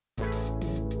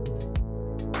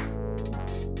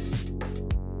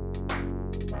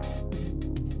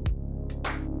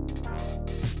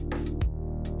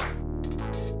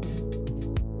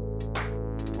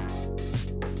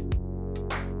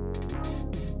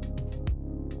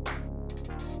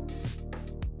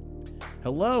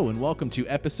Hello and welcome to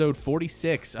episode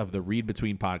 46 of the Read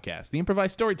Between podcast, the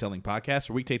improvised storytelling podcast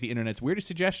where we take the internet's weirdest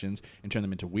suggestions and turn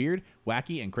them into weird,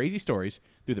 wacky, and crazy stories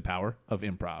through the power of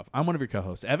improv. I'm one of your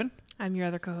co-hosts, Evan. I'm your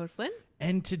other co-host, Lynn.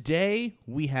 And today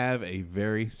we have a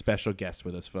very special guest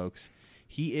with us, folks.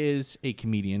 He is a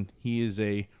comedian. He is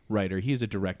a writer. He is a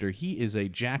director. He is a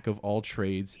jack of all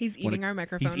trades. He's eating our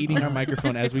microphone. He's eating our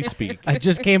microphone as we speak. I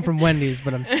just came from Wendy's,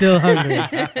 but I'm still hungry.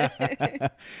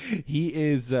 He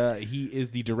is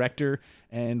the director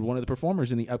and one of the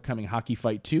performers in the upcoming Hockey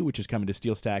Fight 2, which is coming to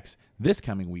Steel Stacks this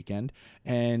coming weekend.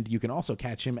 And you can also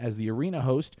catch him as the arena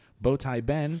host, Bowtie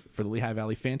Ben, for the Lehigh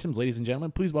Valley Phantoms. Ladies and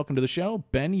gentlemen, please welcome to the show,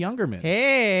 Ben Youngerman.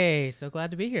 Hey, so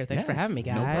glad to be here. Thanks for having me,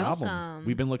 guys. No problem. Awesome.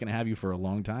 We've been looking to have you for a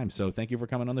long time, so thank you for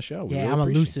coming on the show. We Yeah, really I'm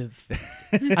appreciate elusive.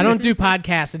 I don't do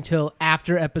podcasts until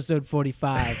after episode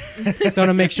 45. So I want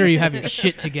to make sure you have your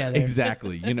shit together.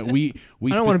 Exactly. You know, we I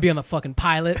don't want to be on the fucking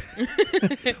pilot.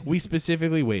 we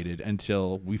specifically waited until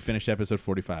we finished episode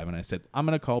 45, and I said, I'm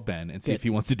going to call Ben and see if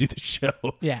he wants to do the show.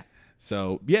 Yeah.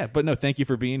 So, yeah, but no, thank you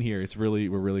for being here. We're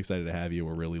really excited to have you.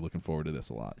 We're really looking forward to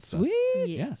this a lot. So.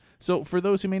 Sweet. Yeah. So for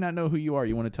those who may not know who you are,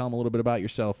 you want to tell them a little bit about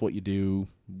yourself, what you do,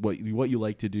 what you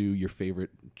like to do, your favorite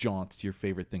jaunts, your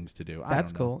favorite things to do.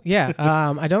 That's cool. Yeah.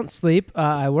 I don't sleep.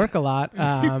 I work a lot.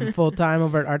 Full time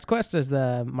over at Arts Quest as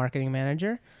the marketing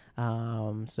manager. So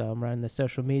I'm running the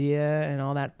social media and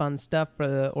all that fun stuff for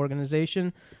the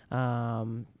organization.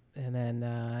 And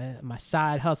then my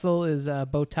side hustle is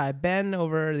Bowtie Ben,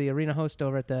 over the arena host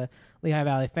over at the Lehigh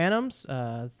Valley Phantoms.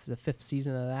 It's the 5th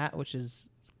season of that, which is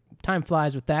time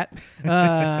flies with that.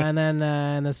 And then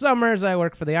in the summers, I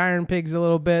work for the Iron Pigs a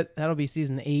little bit. That'll be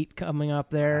season 8 coming up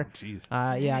there. Oh,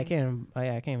 jeez. Yeah, I can't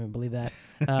even believe that.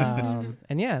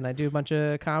 And I do a bunch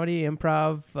of comedy,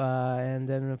 improv, and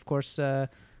then of course,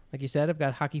 like you said, I've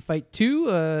got Hockey Fight 2.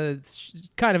 It's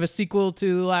kind of a sequel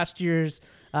to last year's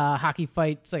Hockey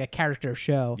Fight. It's like a character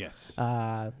show. Yes.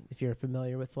 If you're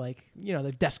familiar with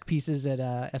the desk pieces at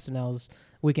SNL's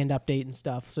Weekend Update and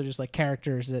stuff. So just like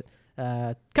characters that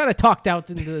kind of talked out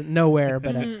into nowhere,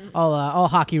 but all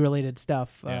hockey related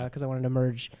stuff because I wanted to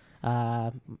merge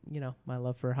my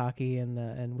love for hockey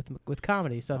and with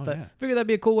comedy. So I figured that'd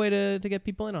be a cool way to get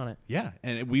people in on it. Yeah,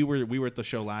 and we were at the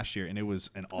show last year, and it was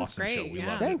an awesome show. We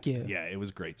loved it. Thank you. Yeah, it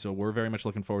was great. So we're very much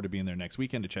looking forward to being there next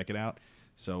weekend to check it out.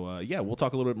 So we'll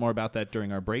talk a little bit more about that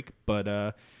during our break, but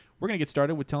we're going to get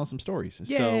started with telling some stories.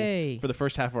 Yay. So for the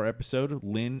first half of our episode,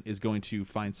 Lynn is going to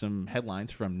find some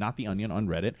headlines from Not the Onion on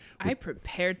Reddit. I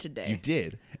prepared today. You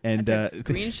did. And I took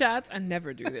screenshots. I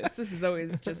never do this. This is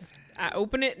always just, I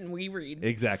open it and we read.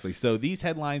 Exactly. So these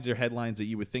headlines are headlines that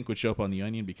you would think would show up on the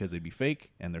Onion because they'd be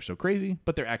fake and they're so crazy,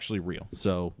 but they're actually real.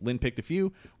 So Lynn picked a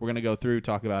few. We're going to go through,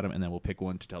 talk about them, and then we'll pick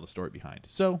one to tell the story behind.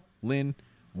 So Lynn,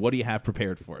 what do you have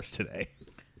prepared for us today?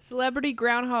 Celebrity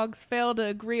groundhogs fail to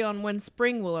agree on when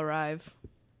spring will arrive.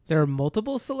 There are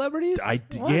multiple celebrities? Yeah. I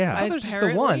thought it was just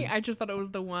the one. I just thought it was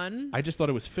the one. I just thought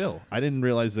it was Phil. I didn't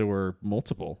realize there were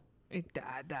multiple. I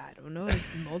don't know.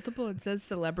 It's multiple. It says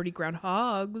celebrity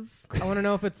groundhogs. I want to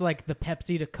know if it's like the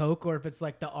Pepsi to Coke or if it's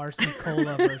like the RC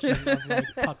Cola version of like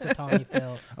Puxatawny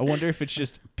Phil. I wonder if it's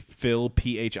just Phil,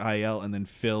 Phil, and then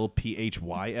Phil,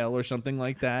 Phyl, or something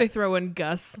like that. They throw in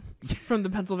Gus from the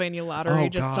Pennsylvania Lottery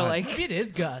to like. Maybe it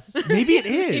is Gus. Maybe it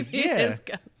is. Maybe yeah. it is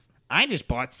Gus. I just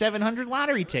bought 700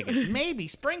 lottery tickets. Maybe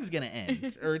spring's going to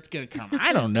end or it's going to come.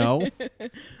 I don't know.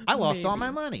 I lost all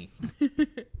my money.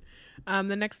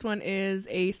 The next one is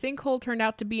a sinkhole turned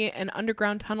out to be an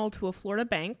underground tunnel to a Florida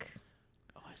bank.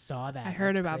 Oh, I saw that. I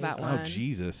heard That's about crazy. that one. Oh,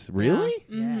 Jesus. Really?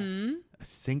 Yeah. Mm-hmm. A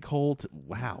sinkhole.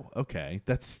 Wow. Okay.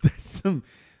 That's some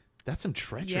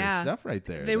treacherous stuff right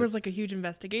there. There was like a huge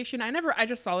investigation. I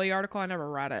just saw the article. I never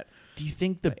read it. Do you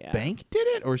think the bank did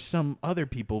it or some other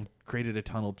people created a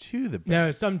tunnel to the bank?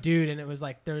 No, some dude, and it was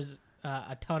like there's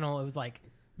a tunnel. It was like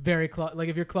very like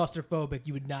if you're claustrophobic,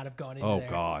 you would not have gone into there. Oh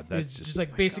God, it was just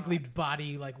like basically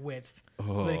body like width,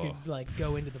 so they could like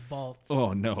go into the vaults.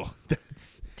 Oh no,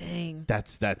 Dang.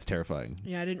 That's terrifying.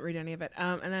 Yeah, I didn't read any of it.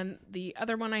 And then the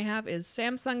other one I have is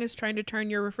Samsung is trying to turn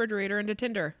your refrigerator into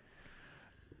Tinder.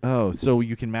 Oh, so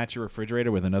you can match your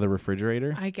refrigerator with another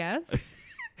refrigerator? I guess.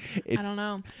 I don't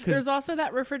know. There's also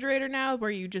that refrigerator now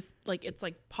where you just like it's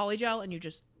like polygel and you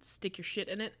just stick your shit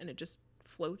in it and it just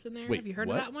floats in there. Wait, have you heard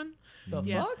what? of that one? The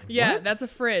Yeah. fuck? Yeah, What? that's a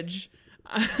fridge.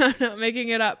 I'm not making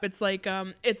it up. It's like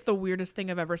it's the weirdest thing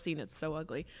I've ever seen. It's so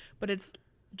ugly. But it's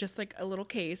just like a little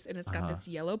case and it's got this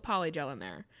yellow polygel in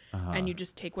there. And you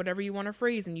just take whatever you want to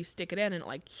freeze and you stick it in and it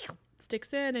like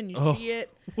sticks in and you Oh. see it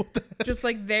just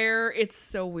like there. It's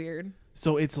so weird.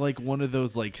 So it's like one of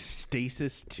those like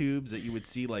stasis tubes that you would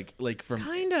see like from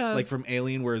Kind of. like from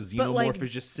Alien where a xenomorph like- is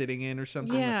just sitting in or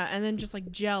something. Yeah, and then just like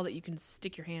gel that you can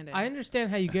stick your hand in. I understand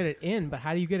how you get it in, but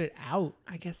how do you get it out?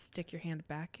 I guess stick your hand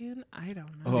back in. I don't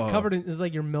Is know. Oh. it covered in? Is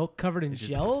like your milk covered in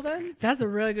gel then? That's a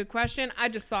really good question. I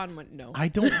just saw it and went no. I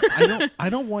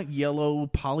don't want yellow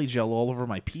polygel all over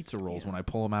my pizza rolls when I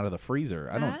pull them out of the freezer.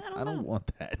 I don't know. don't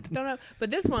want that. Don't know.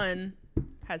 But this one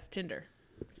has Tinder.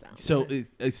 So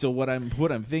what I'm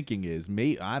thinking is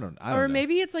I don't Or know.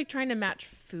 maybe it's like trying to match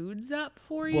foods up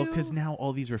for you. Well, because now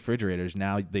all these refrigerators,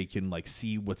 now they can like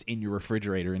see what's in your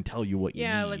refrigerator and tell you what you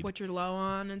yeah, need. like what you're low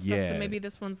on and stuff. So Yeah. maybe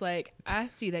this one's like, I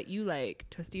see that you like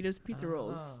Tostitos pizza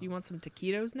rolls. You want some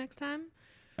taquitos next time?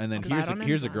 And then Buy it on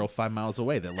here's a Amazon. girl 5 miles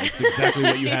away that likes exactly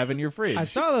what you have in your fridge. I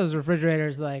saw those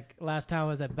refrigerators like last time I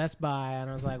was at Best Buy, and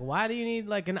I was like, why do you need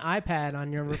like an iPad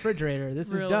on your refrigerator? This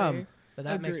is Really? dumb. But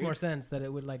that makes Agreed. more sense that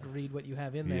it would like read what you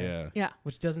have in there. Yeah. Yeah.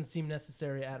 Which doesn't seem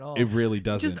necessary at all. It really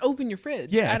doesn't. Just open your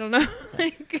fridge. Yeah. I don't know.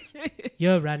 Like,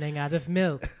 You're running out of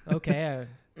milk. Okay.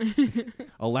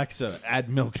 Alexa, add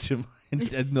milk to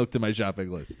my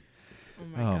shopping list. oh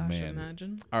my Oh, gosh, man.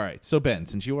 imagine. All right. So Ben,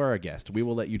 since you are our guest, we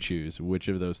will let you choose which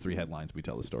of those 3 headlines we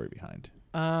tell the story behind.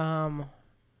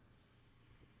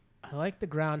 I like the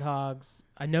groundhogs.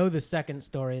 I know the second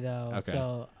story though, Okay.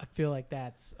 so I feel like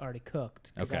that's already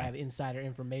cooked because Okay. I have insider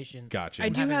information. Gotcha. I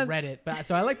do haven't have- read it, but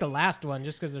so I like the last one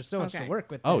just because there's so much Okay. to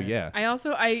work with. Oh there. yeah.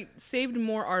 I saved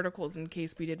more articles in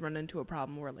case we did run into a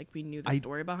problem where like we knew the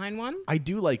story behind one. I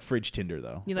do like fridge Tinder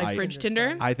though. You like I, fridge Tinder's Tinder?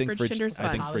 fine. I think fridge Tinder's I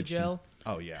fun. think fridge Polygel.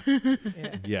 Oh yeah.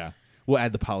 Yeah. Yeah. We'll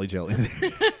add the polygel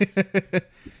in there.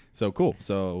 So cool.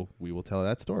 So we will tell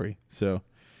that story. So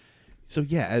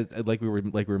yeah, as like we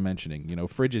were mentioning, you know,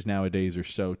 fridges nowadays are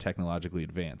so technologically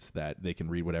advanced that they can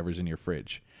read whatever's in your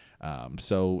fridge.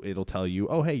 So it'll tell you,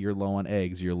 oh hey, you're low on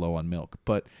eggs, you're low on milk,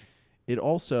 but it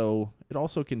also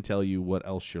can tell you what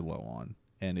else you're low on,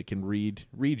 and it can read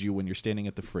you when you're standing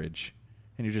at the fridge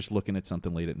and you're just looking at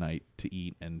something late at night to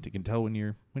eat, and it can tell when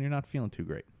you're not feeling too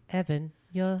great. Evan,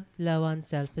 you're low on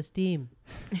self-esteem.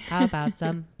 How about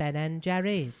some Ben and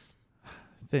Jerry's?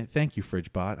 Thank you,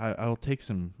 FridgeBot. I'll take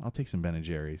some Ben and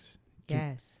Jerry's.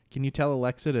 Yes. Can you tell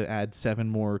Alexa to add 7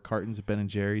 more cartons of Ben and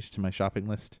Jerry's to my shopping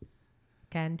list?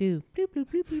 Can do. Bloop, bloop,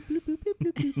 bloop, bloop, bloop,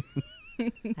 bloop, bloop,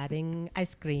 bloop. Adding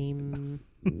ice cream.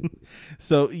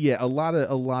 So yeah, a lot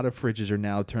of fridges are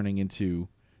now turning into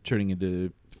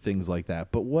things like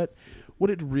that. But what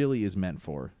it really is meant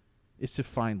for is to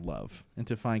find love and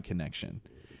to find connection.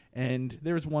 And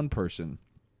there was one person.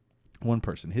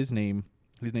 His name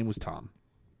was Tom.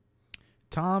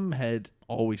 Tom had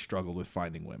always struggled with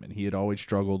finding women. He had always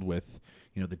struggled with,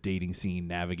 you know, the dating scene,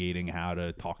 navigating how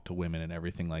to talk to women and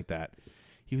everything like that.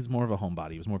 He was more of a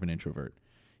homebody. He was more of an introvert.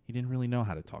 He didn't really know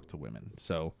how to talk to women.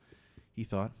 So he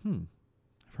thought,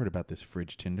 I've heard about this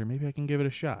fridge Tinder. Maybe I can give it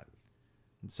a shot.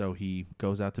 And so he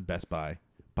goes out to Best Buy,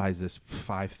 buys this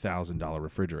 $5,000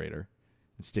 refrigerator,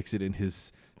 and sticks it in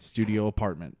his studio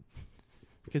apartment.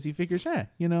 Because he figures,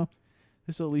 you know,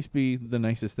 this will at least be the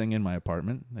nicest thing in my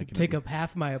apartment. I can Take up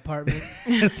half my apartment.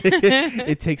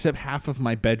 it takes up half of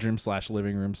my bedroom /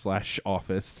 living room /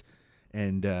 office.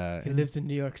 And He lives in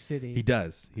New York City. he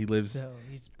does. He lives So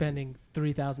he's spending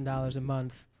 $3,000 a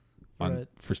month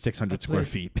for 600 square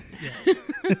feet,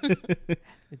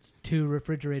 It's 2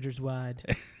 refrigerators wide.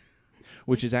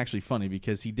 which is actually funny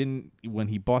because when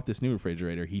he bought this new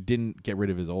refrigerator, he didn't get rid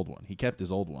of his old one. He kept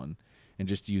his old one and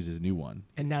just used his new one.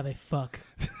 And now they fuck.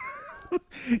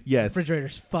 Yes.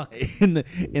 Refrigerators fuck.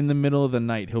 In the middle of the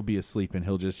night, he'll be asleep and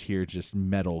he'll just hear just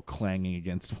metal clanging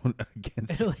against.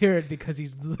 He'll hear it because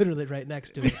he's literally right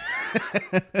next to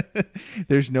it.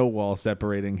 There's no wall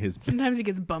separating his. Sometimes he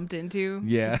gets bumped into.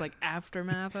 Yeah. Just like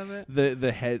aftermath of it.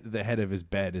 The head of his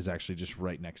bed is actually just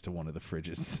right next to one of the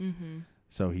fridges. Mm-hmm.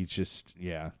 So he just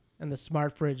And the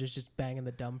smart fridge is just banging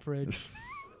the dumb fridge.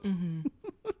 Mm-hmm.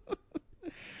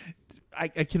 I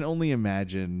can only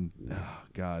imagine. Oh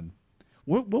God,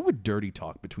 what would dirty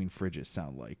talk between fridges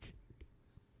sound like?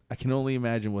 I can only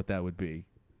imagine what that would be.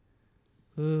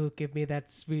 Ooh, give me that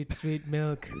sweet, sweet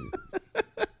milk.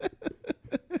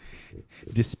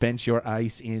 Dispense your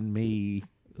ice in me.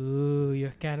 Ooh,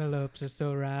 your cantaloupes are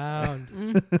so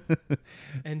round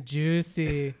and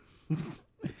juicy.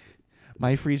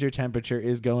 My freezer temperature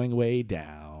is going way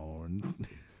down.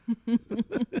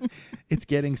 It's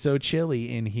getting so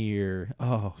chilly in here.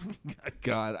 Oh,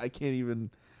 God, I can't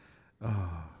even.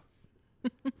 Oh.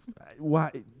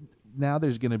 Why? Now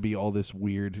there's going to be all this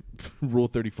weird Rule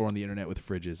 34 on the internet with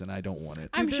fridges, and I don't want it.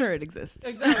 I'm sure it exists.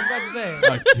 Exactly, I was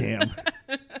about to say. Oh,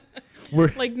 damn.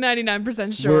 we're like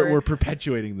 99% sure we're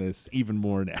perpetuating this even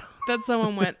more now. that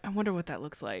someone went, I wonder what that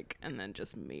looks like, and then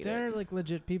just made There it. are like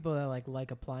legit people that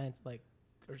like appliance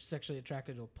are sexually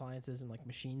attracted to appliances and like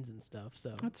machines and stuff.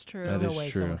 So That's true. there's That no is way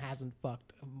true. someone hasn't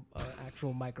fucked an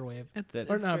actual microwave. It's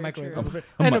Or not a very microwave, true.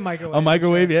 and a microwave. A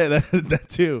microwave, yeah, that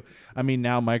too. I mean,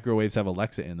 now microwaves have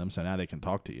Alexa in them, so now they can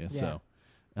talk to you. Yeah. So,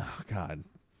 oh God,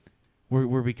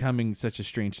 we're becoming such a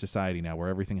strange society now, where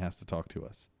everything has to talk to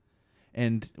us.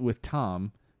 And with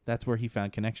Tom, that's where he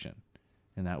found connection,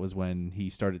 and that was when he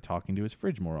started talking to his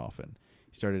fridge more often.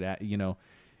 He started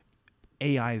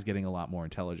AI is getting a lot more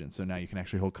intelligent, so now you can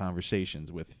actually hold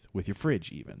conversations with your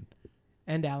fridge even.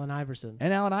 And Allen Iverson.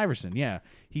 And Allen Iverson, yeah,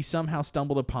 he somehow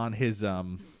stumbled upon his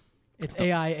It's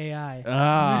AI.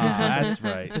 Ah, that's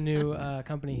right. It's a new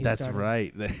company he That's started.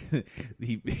 right.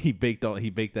 he baked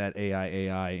that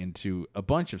AI into a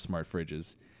bunch of smart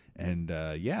fridges, and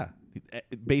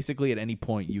basically at any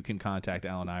point you can contact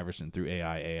Allen Iverson through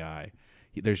AI.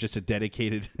 There's just a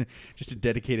dedicated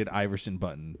Iverson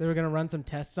button. They were gonna run some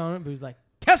tests on it, but he was like,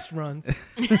 "Test runs."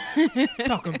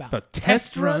 Talking about The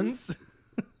test runs.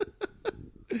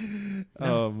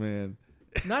 Oh man,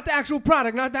 Not the actual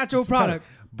product. Not the actual product.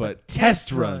 but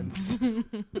test runs.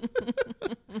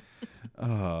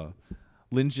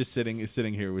 Lynn's just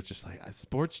sitting here with just like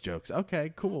sports jokes.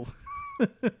 Okay, cool.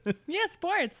 Yeah,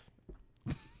 sports.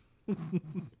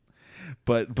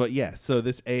 But yeah, so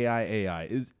this AI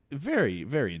is very,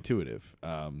 very intuitive.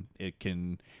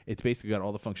 It's basically got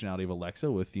all the functionality of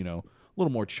Alexa with, a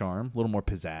little more charm, a little more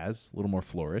pizzazz, a little more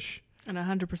flourish. And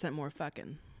 100% more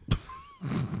fucking.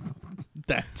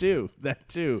 That too.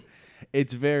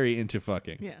 It's very into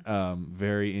fucking. Yeah.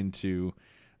 Very into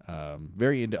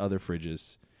other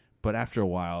fridges. But after a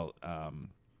while,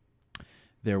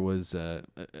 there was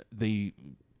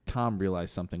Tom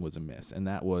realized something was amiss, and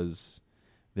that was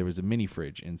there was a mini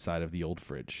fridge inside of the old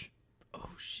fridge. Oh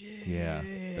shit. Yeah,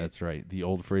 that's right. The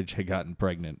old fridge had gotten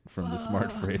pregnant from the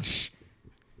smart fridge,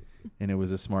 and it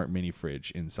was a smart mini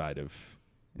fridge inside of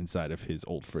his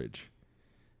old fridge.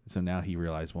 So now he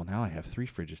realized, well, now I have 3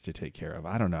 fridges to take care of.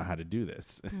 I don't know how to do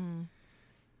this.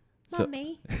 So,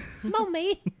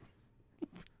 Mommy,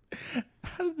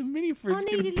 how did the mini fridge I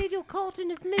need a little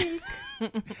carton of milk. how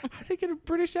did it get a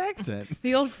British accent?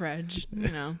 The old fridge,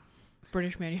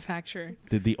 British manufacturer.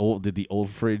 Did the old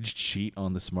fridge cheat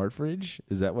on the smart fridge?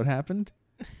 Is that what happened?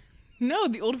 No,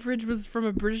 the old fridge was from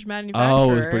a British manufacturer.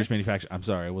 Oh, it was British manufacturer. I'm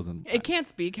sorry, I wasn't. It can't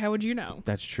speak. How would you know?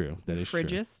 That's true. That is true.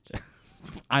 Fridgist.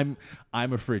 I'm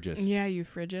a frigist. Yeah, you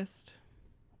fridgist.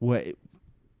 What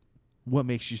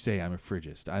makes you say I'm a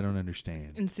frigist? I don't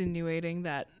understand. Insinuating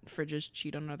that fridges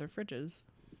cheat on other fridges.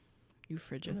 You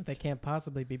fridgist. They can't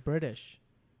possibly be British.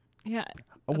 Yeah.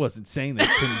 I wasn't saying they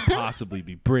couldn't possibly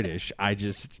be British. I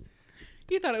just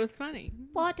You thought it was funny.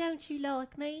 Why don't you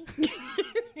like me?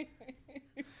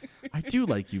 I do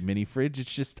like you, mini fridge.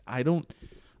 It's just I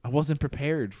wasn't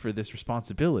prepared for this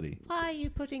responsibility. Why are you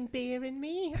putting beer in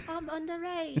me? I'm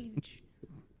underage.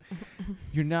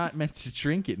 You're not meant to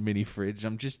drink it, mini fridge.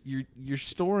 I'm just you're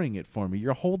storing it for me.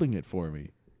 You're holding it for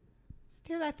me.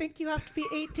 Still, I think you have to be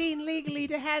 18 legally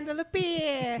to handle a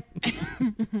beer.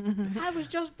 I was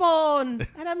just born,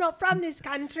 and I'm not from this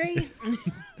country.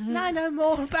 And I know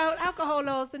more about alcohol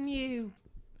laws than you.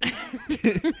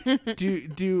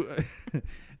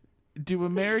 Do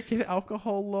American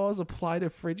alcohol laws apply to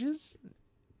fridges?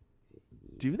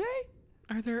 Do they?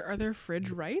 Are there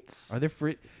fridge rights? Are there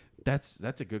That's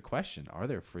a good question. Are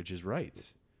there fridges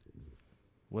rights?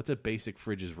 What's a basic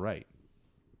fridge's right?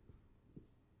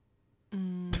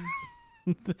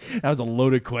 That was a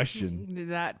loaded question.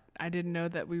 That I didn't know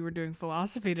that we were doing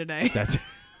philosophy today. That's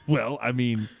well, I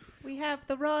mean, We have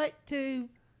the right to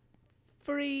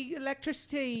free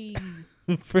electricity.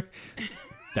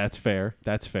 that's fair.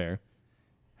 That's fair.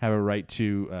 Have a right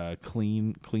to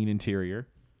clean interior.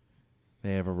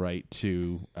 They have a right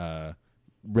to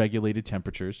regulated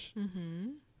temperatures. Mm-hmm.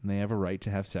 And they have a right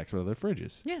to have sex with other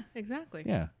fridges. Yeah, exactly.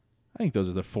 Yeah. I think those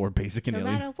are the 4 basic No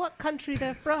matter what country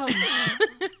they're from.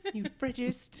 You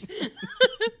fridgist.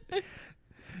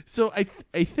 So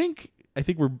I think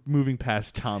we're moving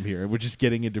past Tom here. We're just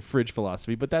getting into fridge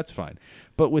philosophy, but that's fine.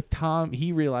 But with Tom,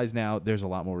 he realized now there's a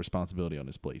lot more responsibility on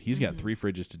his plate. He's got 3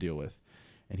 fridges to deal with,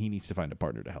 and he needs to find a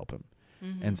partner to help him.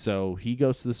 Mm-hmm. And so he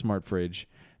goes to the smart fridge,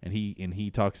 and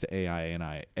he talks to AI,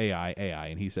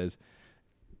 and he says,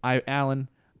 Alan,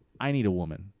 I need a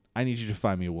woman. I need you to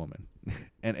find me a woman.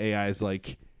 And AI is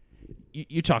like,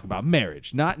 you talk about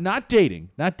marriage, not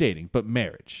dating, but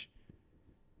marriage.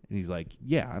 And he's like,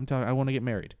 yeah, I want to get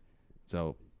married.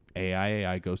 So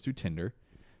AI goes through Tinder,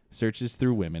 searches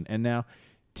through women, and now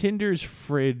Tinder's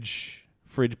fridge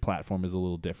fridge platform is a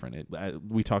little different.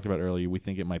 We talked about earlier, we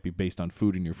think it might be based on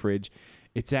food in your fridge.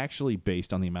 It's actually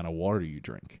based on the amount of water you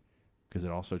drink, because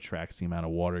it also tracks the amount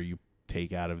of water you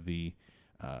take out of the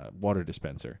water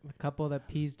dispenser. A couple that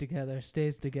pees together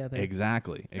stays together.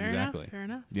 Exactly. Fair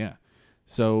enough. Yeah.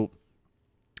 So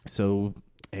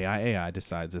AI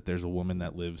decides that there's a woman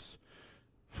that lives,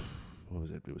 what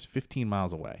was it? It was 15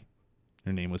 miles away.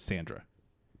 Her name was Sandra.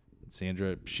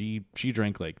 Sandra, she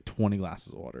drank like 20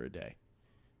 glasses of water a day.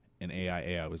 And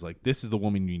AI was like, this is the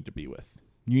woman you need to be with.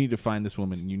 You need to find this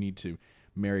woman and you need to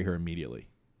marry her immediately.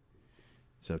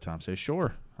 So Tom says,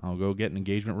 sure, I'll go get an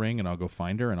engagement ring and I'll go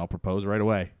find her and I'll propose right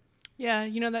away. Yeah,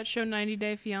 you know that show 90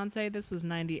 Day Fiance? This was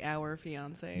 90 Hour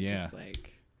Fiance. Yeah. Just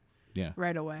like Yeah.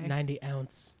 right away. 90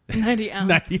 ounce 90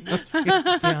 ounce. 90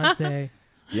 ounce fiance.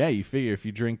 Yeah, you figure if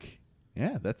you drink,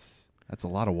 that's a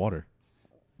lot of water.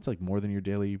 It's like more than your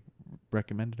daily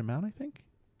recommended amount, I think.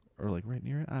 Or like right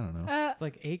near it. I don't know. It's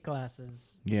like 8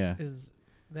 glasses. Yeah. Is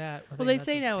that? Well, they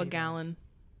say now a gallon.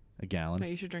 A gallon. That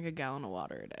you should drink a gallon of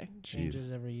water a day.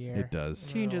 Changes every year. It does.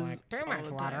 Changes. Like, too all much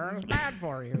the water time. is bad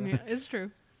for you. Yeah, it's true.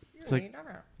 It's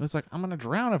like I'm gonna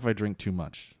drown if I drink too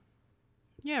much.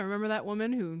 Yeah, remember that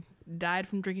woman who died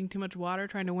from drinking too much water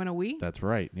trying to win a Wii? That's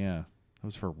right. Yeah, that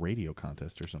was for a radio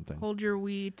contest or something. Hold your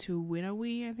Wii to win a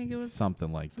Wii, I think it was.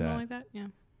 Something like Something that. like that,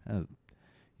 yeah.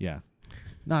 Yeah,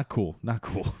 not cool. Not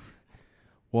cool.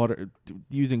 Water,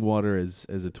 using water as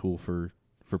a tool for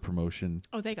promotion.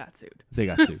 Oh, they got sued. They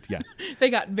got sued. Yeah. They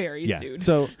got very Yeah. sued.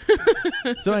 So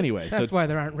anyway, That's why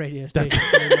there aren't radio stations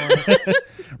anymore.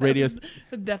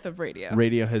 The death of radio.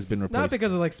 Radio has been replaced. Not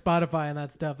because of like Spotify and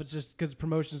that stuff. It's just because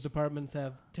promotions departments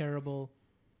have terrible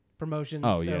promotions.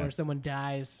 Oh, yeah. Where someone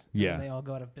dies. Yeah. And they all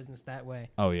go out of business that way.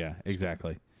 Oh yeah,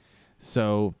 exactly.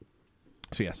 So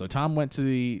Tom went to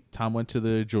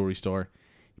the jewelry store.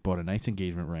 He bought a nice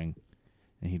engagement ring,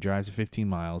 and he drives 15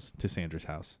 miles to Sandra's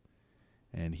house.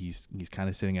 And he's kind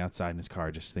of sitting outside in his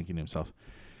car, just thinking to himself,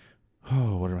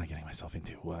 "Oh, what am I getting myself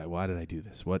into? Why did I do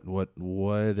this? What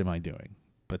am I doing?"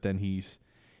 But then he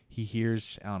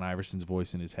hears Allen Iverson's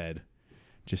voice in his head,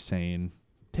 just saying,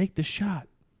 "Take the shot.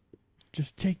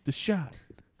 Just take the shot."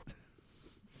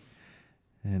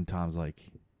 And Tom's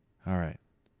like, "All right,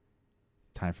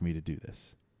 time for me to do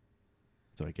this."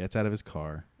 So he gets out of his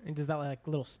car. And does that like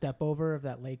little step over of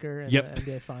that Laker in Yep. the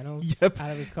NBA Finals Yep. out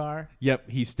of his car? Yep,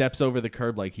 he steps over the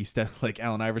curb like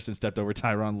Allen Iverson stepped over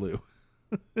Tyronn Lue,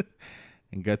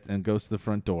 and goes to the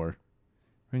front door,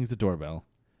 rings the doorbell,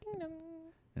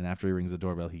 and after he rings the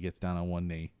doorbell, he gets down on one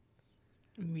knee.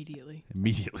 Immediately.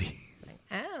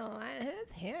 Oh,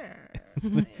 it's here.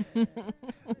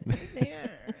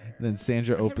 Then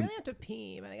Sandra I opens. really have to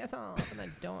pee, but I guess I'll open the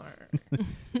door.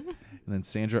 And then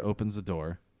Sandra opens the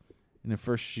door, and at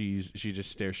first she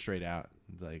just stares straight out.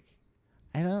 It's like,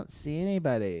 I don't see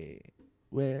anybody.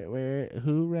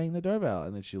 Who rang the doorbell?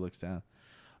 And then she looks down.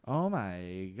 Oh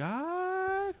my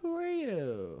God, who are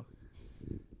you?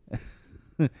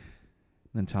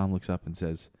 Then Tom looks up and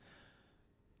says,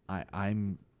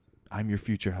 I'm your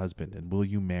future husband, and will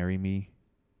you marry me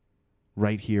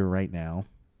right here, right now?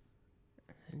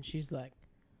 And she's like,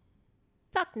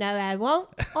 fuck no, I won't.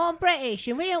 I'm British,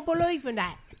 and we don't believe in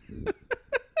that.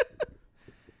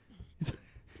 It's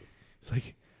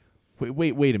like,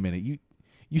 wait a minute.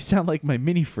 You sound like my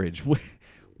mini fridge.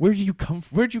 Where'd you come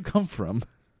from?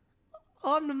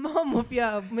 I'm the mum of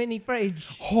your mini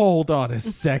fridge. Hold on a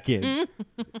second.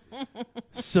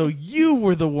 So you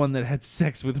were the one that had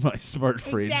sex with my smart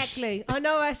fridge. Exactly. I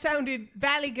know I sounded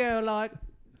Valley Girl like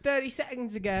 30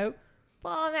 seconds ago, but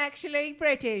I'm actually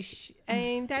British,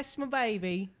 and that's my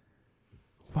baby.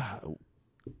 Wow.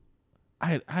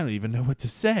 I don't even know what to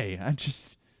say. I'm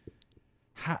just...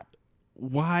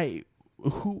 Why?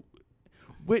 Who?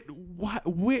 Wait, what?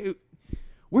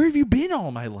 Where have you been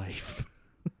all my life?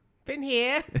 Been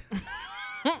here.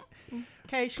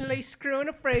 Occasionally screwing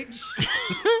a fridge.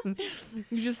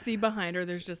 You just see behind her,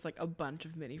 there's just like a bunch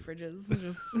of mini fridges.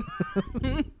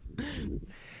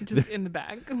 Just in the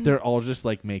back. They're all just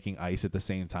like making ice at the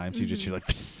same time. So you just hear like...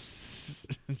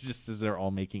 just as they're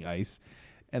all making ice.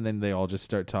 And then they all just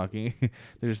start talking.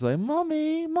 They're just like,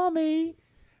 Mommy,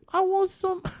 I want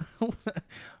some...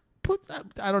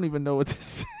 I don't even know what to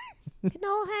say. Can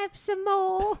I have some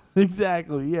more?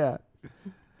 Exactly, yeah.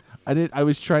 I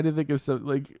was trying to think of something,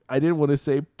 like, I didn't want to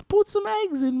say, put some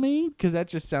eggs in me, because that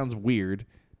just sounds weird.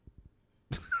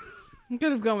 You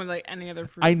could have gone with like any other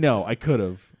fruit. I know, I could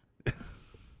have.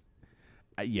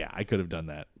 Yeah, I could have done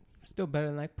that. Still better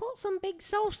than like, put some big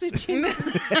sausage in it.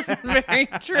 Very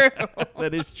true.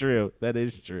 That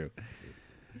is true.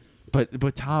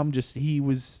 But Tom just, he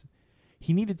was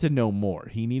he needed to know more.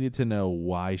 He needed to know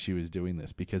why she was doing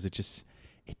this, because it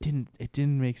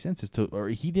didn't make sense as to, or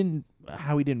he didn't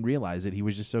realize it. He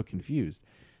was just so confused.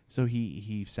 So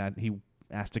he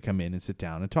asked to come in and sit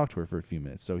down and talk to her for a few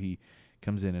minutes. So he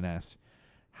comes in and asks,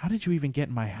 "How did you even get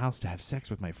in my house to have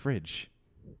sex with my fridge?"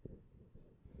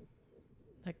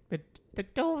 Like the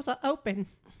doors are open.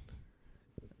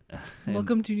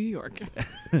 Welcome to New York.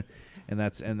 and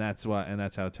that's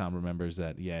how Tom remembers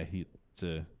that. Yeah, he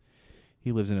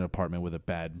lives in an apartment with a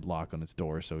bad lock on its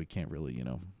door, so he can't really,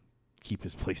 keep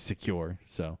his place secure.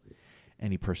 So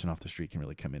any person off the street can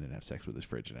really come in and have sex with his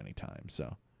fridge at any time.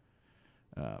 So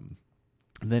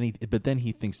then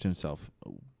he thinks to himself,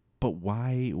 but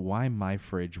why my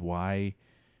fridge? Why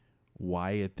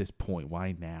at this point?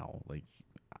 Why now? Like,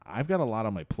 I've got a lot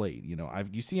on my plate. I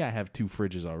have 2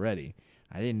 fridges already.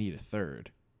 I didn't need a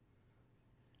third.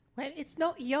 Well, it's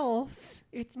not yours.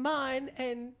 It's mine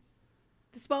and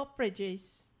the small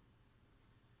fridges.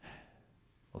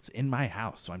 Well, it's in my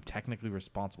house, so I'm technically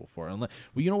responsible for it. Well,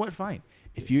 you know what? Fine.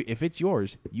 If it's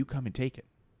yours, you come and take it.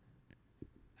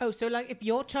 Oh, so like if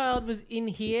your child was in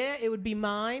here, it would be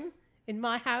mine in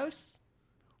my house?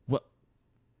 Well,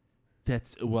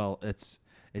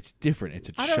 it's different. It's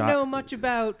a I don't know much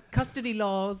about custody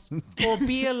laws or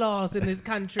beer laws in this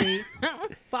country,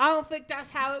 but I don't think that's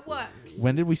how it works.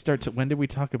 When did we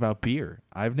talk about beer?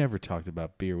 I've never talked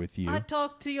about beer with you. I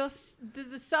talked to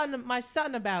my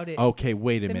son about it. Okay,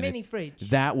 wait a minute. The mini fridge.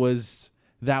 That was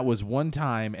one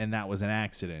time, and that was an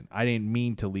accident. I didn't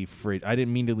mean to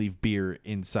leave beer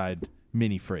inside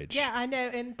mini fridge. Yeah, I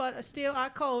know, but still, I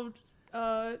called.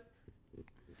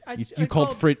 You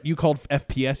called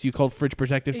FPS. You called Fridge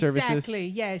Protective Services. Exactly.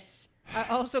 Yes. I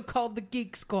also called the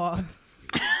Geek Squad.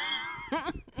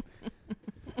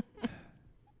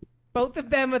 Both of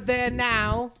them are there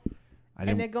now,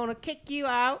 and they're gonna kick you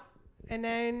out. And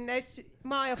then that's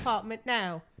my apartment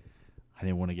now. I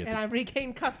didn't want to get. And I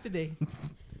regained custody.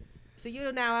 So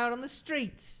you're now out on the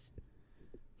streets.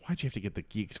 Why'd you have to get the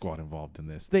Geek Squad involved in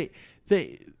this? Man.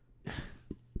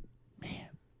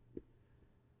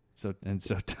 So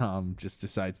Tom just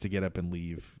decides to get up and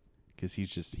leave because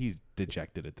he's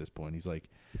dejected at this point. He's like,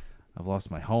 I've lost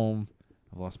my home,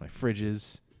 I've lost my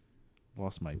fridges, I've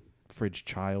lost my fridge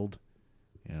child.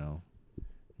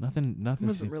 Nothing. It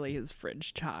wasn't really his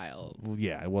fridge child. Well,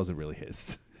 yeah, it wasn't really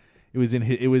his. It was in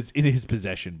his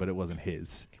possession, but it wasn't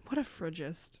his. What a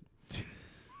fridgist. You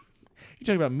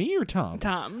talking about me or Tom?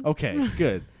 Tom. Okay,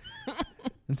 good.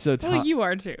 And so Tom. Well, you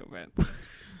are too, but.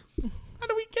 How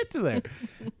do we get to there?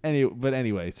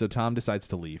 Anyway, so Tom decides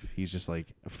to leave. He's just like,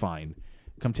 fine,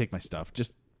 come take my stuff.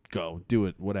 Just go, do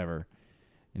it, whatever.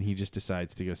 And he just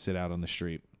decides to go sit out on the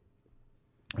street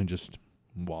and just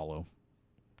wallow.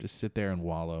 Just sit there and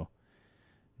wallow.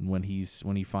 And when he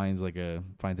finds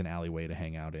an alleyway to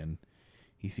hang out in,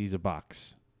 he sees a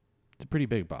box. It's a pretty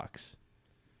big box.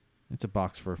 It's a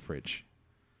box for a fridge.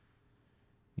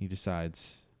 He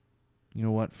decides, you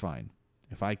know what? Fine.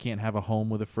 If I can't have a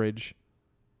home with a fridge,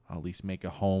 I'll at least make a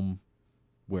home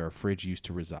where a fridge used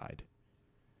to reside.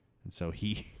 And so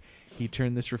he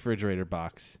turned this refrigerator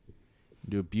box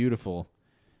into a beautiful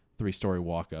 3-story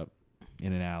walk-up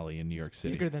in an alley in New York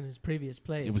City. Bigger than his previous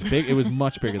place. It was big. It was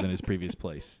much bigger than his previous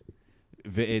place.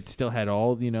 It still had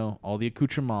all the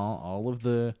accoutrement,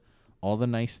 all the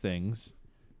nice things,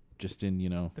 just in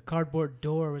The cardboard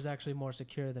door was actually more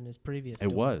secure than his previous door.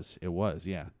 It was,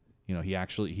 yeah.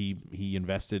 He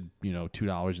invested,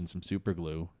 $2 in some super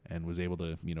glue and was able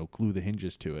to, glue the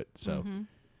hinges to it. So,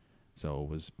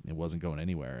 it wasn't going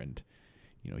anywhere. And,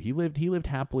 he lived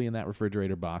happily in that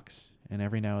refrigerator box. And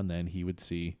every now and then he would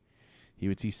see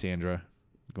Sandra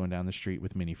going down the street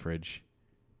with mini fridge,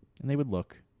 and they would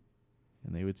look,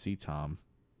 and they would see Tom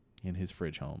in his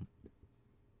fridge home.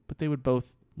 But they would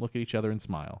both look at each other and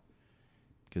smile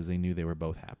because they knew they were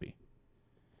both happy.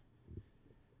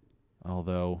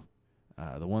 Although,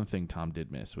 the one thing Tom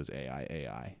did miss was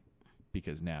AI,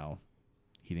 because now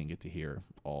he didn't get to hear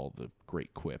all the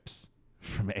great quips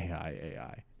from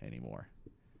AI anymore.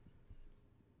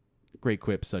 Great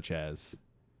quips such as,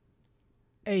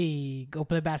 "Hey, go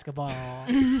play basketball."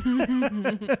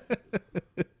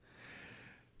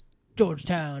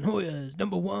 Georgetown Hoyas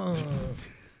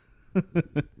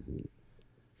 #1.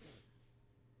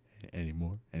 Any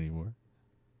more?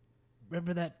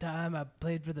 Remember that time I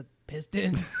played for the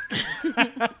Pistons?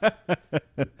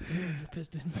 The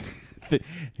Pistons. I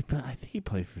think he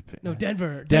played for... No,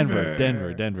 Denver.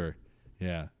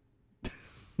 Yeah.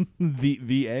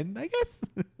 The end, I guess?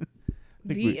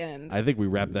 End. I think we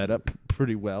wrapped that up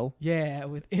pretty well. Yeah,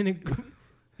 with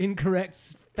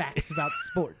incorrect facts about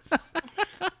sports.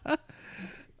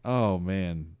 Oh,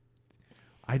 man.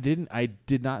 I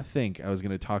did not think I was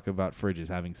going to talk about fridges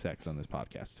having sex on this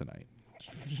podcast tonight.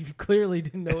 You clearly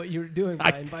didn't know what you were doing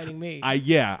by inviting me.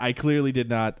 I clearly did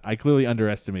not. I clearly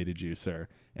underestimated you, sir.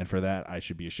 And for that, I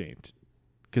should be ashamed.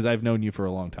 Because I've known you for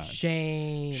a long time.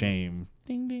 Shame.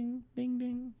 Ding, ding, ding,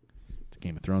 ding. It's a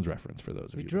Game of Thrones reference for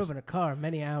those of you. We drove in a car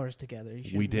many hours together. You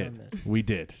should have known this. We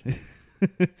did.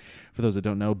 For those that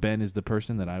don't know, Ben is the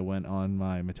person that I went on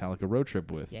my Metallica road trip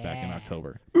with back in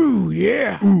October. Ooh,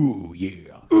 yeah. Ooh,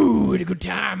 yeah. Ooh, what a good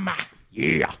time.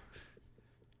 Yeah.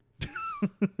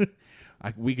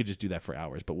 We could just do that for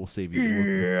hours, but we'll save you.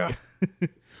 Yeah.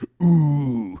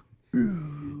 Ooh.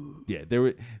 Ooh. Yeah, there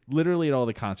were literally at all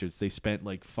the concerts, they spent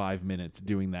like 5 minutes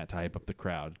doing that to hype up the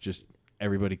crowd. Just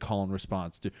everybody call in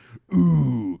response to,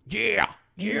 ooh, yeah,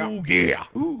 yeah, ooh, yeah.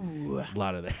 Ooh. A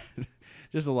lot of that.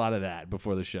 Just a lot of that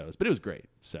before the shows. But it was great.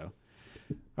 So,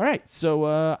 all right. So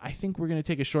I think we're going to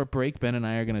take a short break. Ben and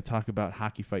I are going to talk about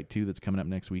Hockey Fight 2 that's coming up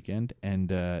next weekend. And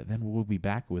then we'll be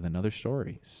back with another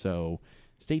story. So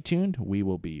stay tuned. We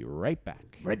will be right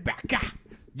back. Right back.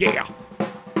 Yeah.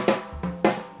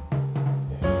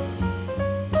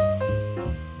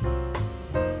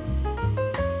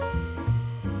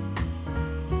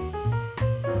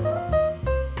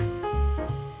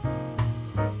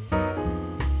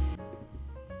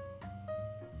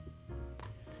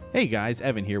 Hey guys,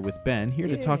 Evan here with Ben, here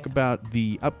to talk about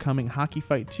the upcoming Hockey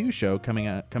Fight 2 show coming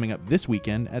up this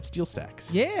weekend at Steel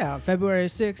Stacks. Yeah, February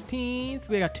 16th.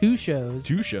 We got 2 shows.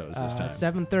 2 shows this time.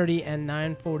 7:30 and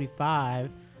 9:45.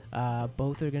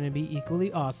 Both are going to be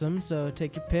equally awesome, so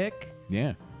take your pick.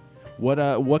 Yeah.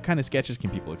 What kind of sketches can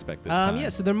people expect this time? Yeah,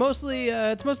 so they're mostly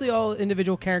it's mostly all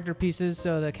individual character pieces,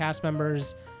 so the cast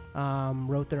members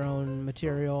wrote their own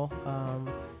material.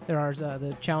 There are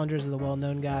the challengers of the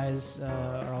well-known guys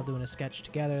are all doing a sketch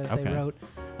together that they wrote.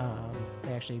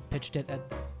 They actually pitched it at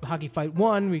Hockey Fight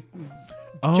 1. We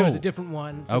chose a different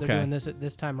one, so they're doing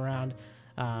this time around.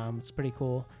 It's pretty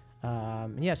cool.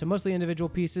 Yeah, so mostly individual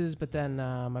pieces, but then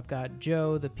I've got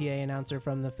Joe, the PA announcer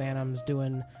from the Phantoms,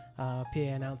 doing PA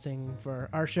announcing for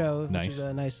our show, which is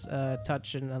a nice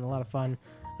touch and a lot of fun.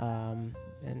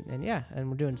 And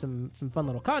we're doing some fun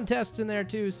little contests in there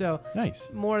too. So nice.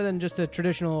 More than just a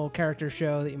traditional character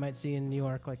show that you might see in New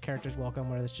York, like Characters Welcome,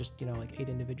 where there's just like 8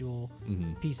 individual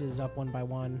pieces up one by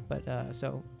one. But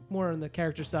so more on the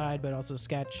character side, but also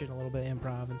sketch and a little bit of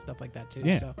improv and stuff like that too.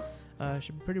 Yeah. So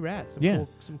should be pretty rad.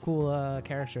 Some cool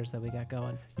characters that we got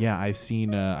going. Yeah, I've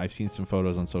seen some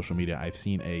photos on social media. I've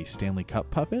seen a Stanley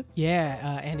Cup puppet.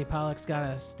 Yeah, Andy Pollock's got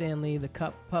a Stanley the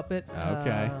Cup puppet.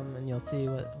 Okay. And you'll see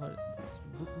what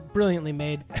brilliantly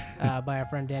made by our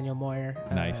friend Daniel Moyer.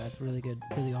 Nice. It's really good,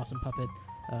 really awesome puppet.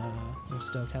 I'm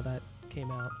stoked how that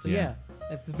came out. So yeah,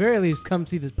 at the very least, come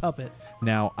see this puppet.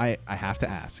 Now, I have to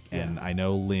ask, and I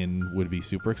know Lynn would be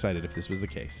super excited if this was the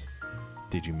case.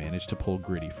 Did you manage to pull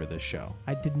Gritty for this show?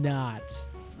 I did not.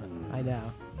 I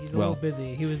know. He's a little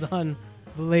busy. He was on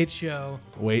The Late Show.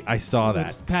 Wait, I saw that.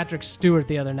 With Patrick Stewart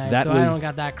the other night, I don't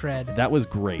got that cred. That was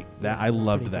great. I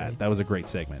loved that. Great. That was a great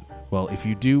segment. Well, if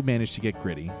you do manage to get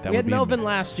Gritty, that would be... We had Melvin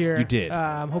last year. You did.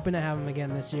 I'm hoping to have him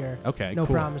again this year. Okay, no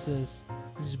cool. promises.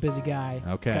 He's a busy guy.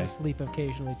 Okay. He's got to sleep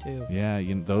occasionally, too. Yeah,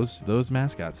 those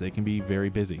mascots, they can be very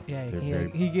busy. Yeah,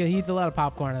 he eats a lot of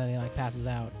popcorn and then he passes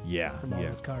out. Yeah, from all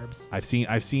his carbs. I've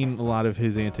seen a lot of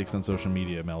his antics on social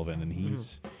media, Melvin, and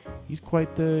he's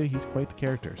quite the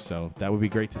character. So that would be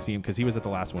great to see him because he was at the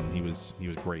last one and he was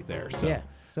great there. So yeah,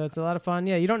 so it's a lot of fun.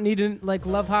 Yeah, you don't need to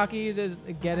love hockey to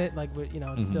get it.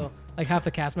 It's still half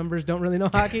the cast members don't really know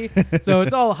hockey, so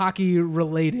it's all hockey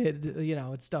related.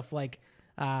 It's stuff like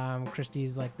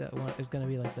Christie's is going to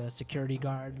be the security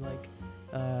guard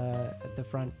at the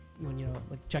front when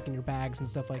checking your bags and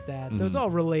stuff like that. So it's all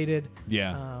related.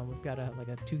 Yeah. We've got a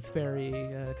tooth fairy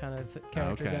kind of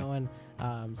character going.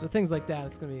 So things like that.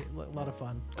 It's going to be a lot of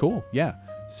fun. Cool. Yeah.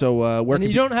 So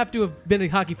you don't have to have been in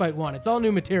Hockey Fight 1. It's all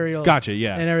new material. Gotcha.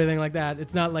 Yeah. And everything like that.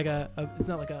 It's not a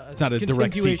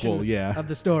direct sequel. Yeah. Of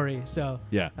the story. So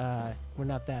yeah. We're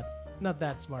not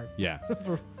that smart. Yeah.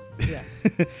 Yeah.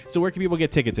 So where can people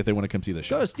get tickets if they want to come see the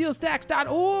show? Go to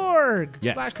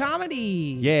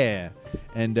steelstacks.org/comedy. Yeah.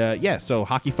 And so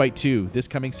Hockey Fight 2 this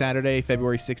coming Saturday,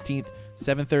 February 16th,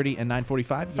 7:30 and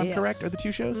 9:45, if I'm correct, are the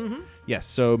 2 shows? Mm-hmm. Yes.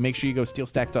 So make sure you go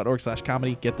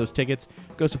steelstacks.org/comedy, get those tickets,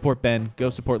 go support Ben,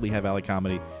 go support Lehigh Valley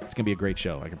Comedy. It's going to be a great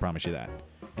show. I can promise you that.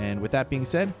 And with that being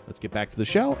said, let's get back to the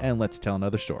show and let's tell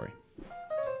another story.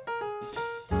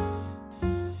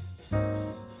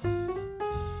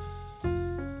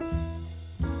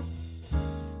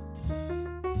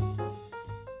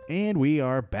 And we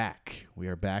are back. We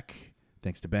are back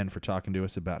Thanks to Ben for talking to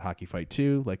us about Hockey Fight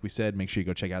 2. Like we said, make sure you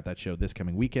go check out that show this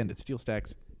coming weekend at Steel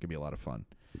Stacks. It's going to be a lot of fun.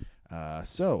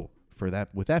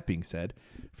 With that being said,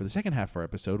 for the second half of our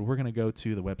episode, we're going to go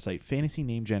to the website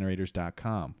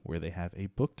fantasynamegenerators.com, where they have a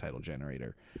book title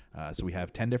generator. So we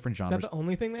have 10 different genres. Is that the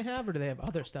only thing they have, or do they have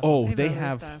other stuff? Oh, They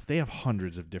have other stuff. they have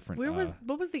hundreds of different.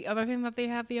 What was the other thing that they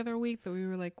had the other week that we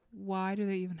were like, why do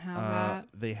they even have that?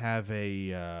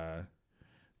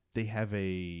 They have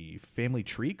a family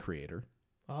tree creator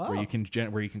where you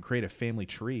can create a family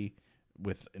tree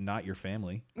with not your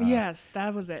family. Yes,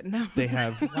 that was it. No, They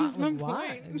have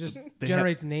Why? It just They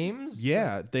generates names?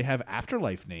 yeah, they have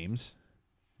afterlife names.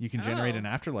 You can generate an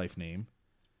afterlife name.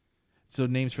 So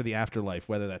names for the afterlife,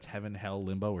 whether that's heaven, hell,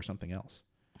 limbo, or something else.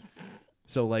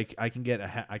 So like I can get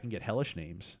hellish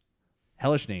names.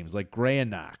 Hellish names like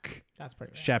Grayanok, That's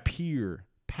pretty rad. Shapir,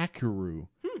 Pakaru,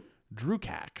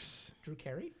 Drukax. Drew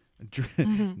Carey?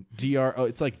 DRO.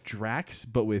 It's like Drax,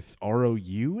 but with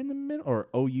ROU in the middle or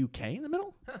OUK in the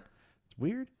middle. It's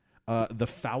weird. The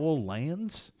Foul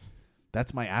Lands.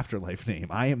 That's my afterlife name.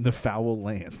 I am the Foul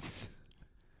Lands.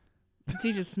 Did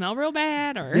you just smell real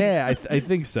bad, or Yeah, I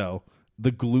think so. The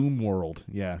Gloom World.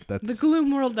 Yeah, that's the Gloom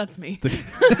World? That's me.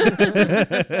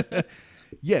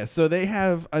 Yeah, so they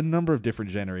have a number of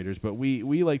different generators, but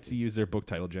we like to use their book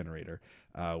title generator,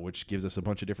 which gives us a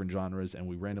bunch of different genres, and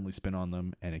we randomly spin on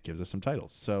them, and it gives us some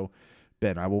titles. So,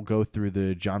 Ben, I will go through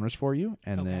the genres for you,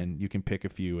 and then you can pick a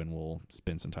few, and we'll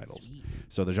spin some titles. Sweet.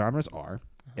 So the genres are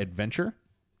adventure,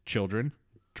 children,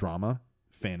 drama,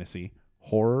 fantasy,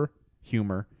 horror,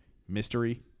 humor,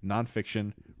 mystery,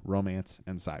 nonfiction, romance,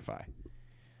 and sci-fi.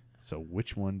 So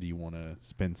which one do you want to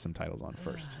spin some titles on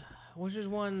first? Which is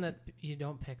one that you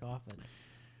don't pick often?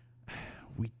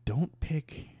 We don't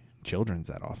pick children's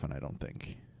that often, I don't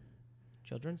think.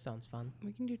 Children sounds fun.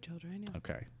 We can do children. Yeah.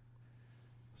 Okay.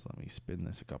 So let me spin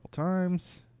this a couple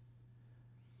times.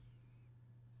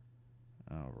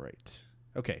 All right.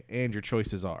 Okay, and your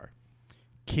choices are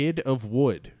Kid of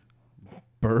Wood,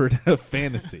 Bird of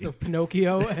Fantasy. So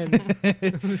Pinocchio and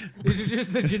these are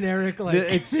just the generic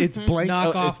it's blank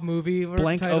knockoff movie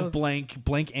blank titles. of blank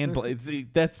and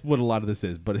blank. That's what a lot of this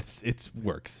is, but it's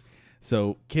works.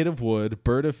 So Kid of Wood,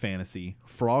 Bird of Fantasy,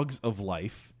 Frogs of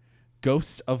Life,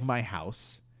 Ghosts of My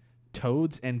House,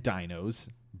 Toads and Dinos,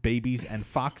 Babies and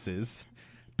Foxes,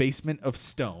 Basement of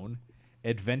Stone,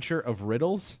 Adventure of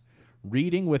Riddles,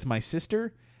 Reading with My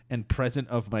Sister, and Present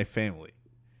of My Family.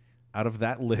 Out of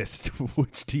that list,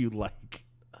 which do you like?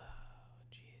 Oh,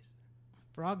 jeez.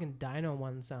 Frog and Dino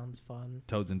one sounds fun.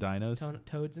 Toads and Dinos?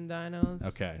 Toads and Dinos.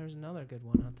 Okay. There's another good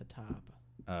one at the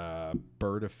top.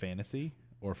 Bird of Fantasy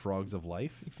or Frogs of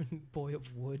Life? Even Boy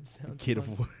of Wood sounds Kid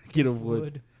fun. Kid of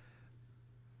Wood.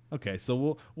 Okay,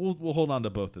 so we'll hold on to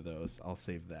both of those. I'll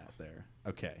save that there.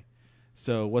 Okay.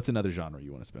 So what's another genre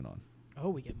you want to spin on? Oh,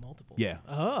 we get multiples. Yeah.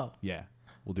 Oh. Yeah.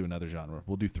 We'll do another genre.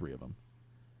 We'll do 3 of them.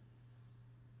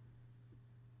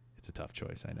 It's a tough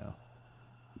choice, I know.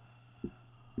 I'm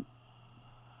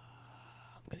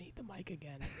gonna eat the mic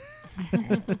again.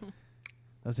 That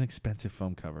was an expensive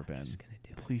foam cover, Ben. I'm just gonna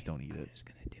do Please don't eat it. I'm just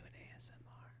gonna do an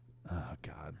ASMR. Oh,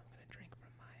 God. I'm gonna drink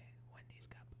from my Wendy's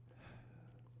cup.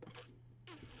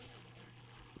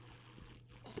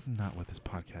 That's not what this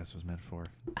podcast was meant for.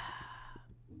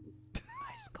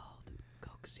 Ice cold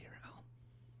Coke Zero.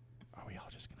 Are we all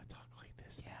just going to talk like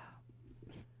this?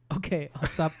 Yeah. Okay, I'll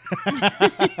stop.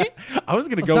 I was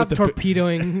going to I'll go stop with the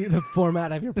torpedoing the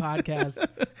format of your podcast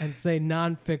and say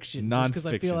nonfiction. Just because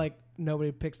I feel Nonfiction. like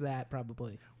nobody picks that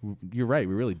probably. You're right.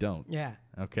 We really don't. Yeah,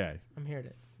 Okay. I'm here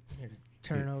to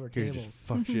turn over Here to tables. just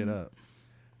fuck shit up.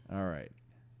 All right.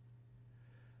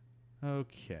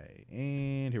 Okay,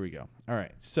 and here we go. All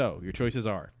right, so your choices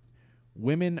are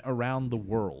Women Around the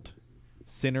World,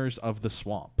 Sinners of the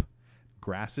Swamp,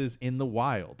 Grasses in the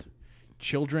Wild,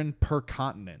 Children per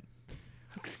Continent,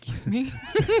 Excuse me.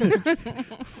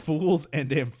 Fools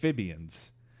and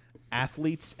Amphibians,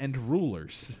 Athletes and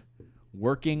Rulers,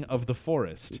 Working of the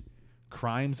Forest,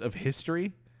 Crimes of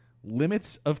History,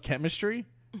 Limits of Chemistry,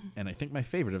 and I think my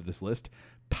favorite of this list,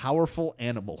 Powerful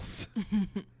Animals.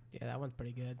 Yeah, that one's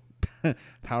pretty good.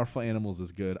 Powerful Animals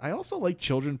is good. I also like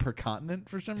Children per Continent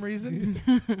for some reason.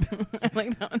 I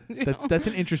like that one. Too. That's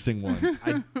an interesting one.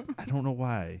 I don't know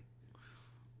why.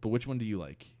 But which one do you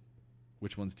like?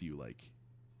 Which ones do you like?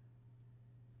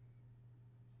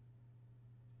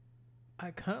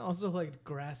 I kind of also liked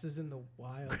Grasses in the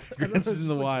Wild. Grasses in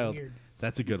the like Wild. weird.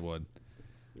 That's a good one.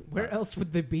 Where else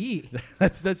would they be?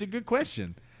 That's a good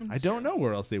question. I don't know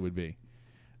where else they would be.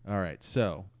 All right,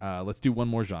 so let's do one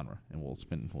more genre, and we'll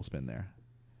spin there.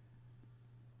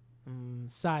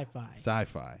 Sci-fi.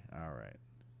 Sci-fi. All right.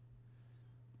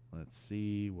 Let's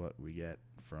see what we get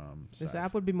from This Scythe.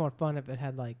 app would be more fun if it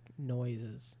had like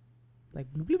noises,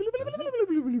 like bloop, bloop, bloop, bloop, bloop,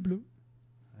 bloop, bloop, bloop.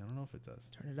 I don't know if it does.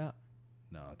 Turn it up.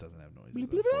 No, it doesn't have noises, Bloop,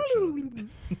 bloop, bloop, bloop,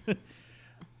 unfortunately.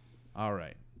 All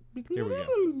right. bloop, Here we bloop,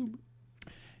 go. bloop, bloop.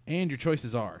 And your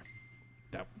choices are...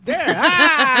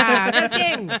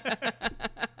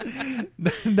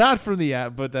 Not from the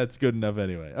app, but that's good enough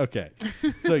anyway. Okay.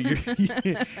 So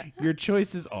your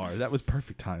choices are... That was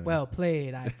perfect timing. Well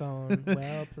played, iPhone.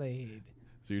 Well played.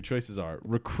 So your choices are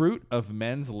Recruit of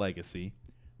Men's Legacy,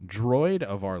 Droid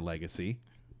of Our Legacy,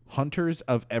 Hunters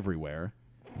of Everywhere,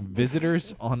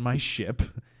 Visitors on My Ship,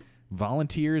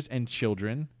 Volunteers and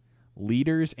Children,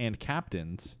 Leaders and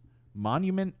Captains,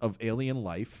 Monument of Alien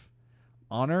Life,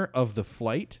 Honor of the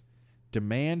Flight,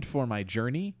 Demand for My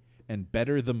Journey, and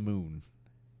Better the Moon.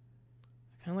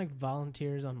 Kind of like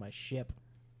volunteers on my ship.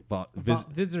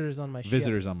 Visitors on my ship.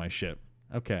 Visitors on My Ship.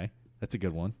 Okay. That's a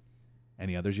good one.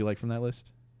 Any others you like from that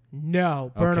list?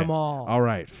 No, burn them all. All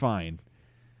right, fine.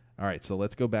 All right, so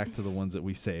let's go back to the ones that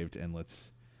we saved and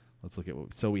let's look at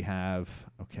what. So we have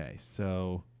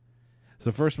So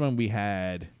first one we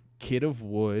had Kid of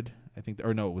Wood, I think,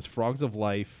 or no, it was Frogs of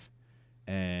Life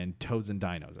and Toads and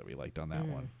Dinos that we liked on that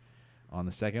one. On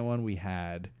the second one we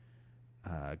had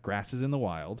Grasses in the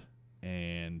Wild,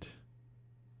 and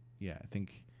I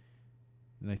think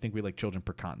we like Children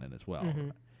Per Continent as well. Mm-hmm.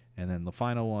 And then the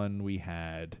final one we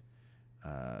had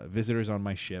Visitors on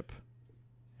My Ship,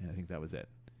 and I think that was it.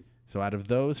 So out of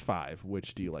those 5,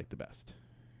 which do you like the best?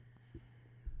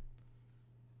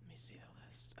 Let me see the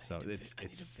list. So it's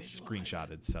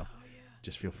screenshotted, so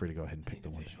just feel free to go ahead and pick the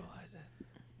one. Visualize it.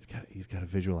 He's got to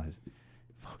visualize.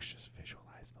 Folks, just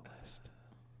visualize the list.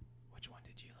 Which one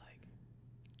did you like?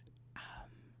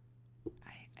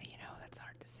 That's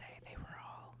hard to say. They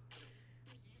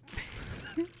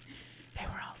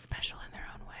were all special in their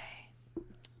own way.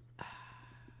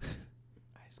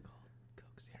 Ice Cold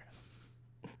Coke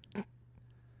Zero.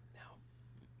 No,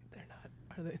 they're not.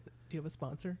 Are they? Do you have a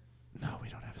sponsor? No, we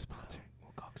don't have a sponsor.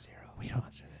 Well, Coke Zero. We We don't-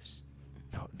 sponsor this.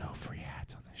 No free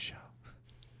ads on this show.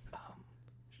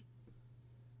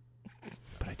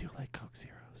 But I do like Coke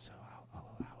Zero, so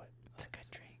I'll allow it. It's a good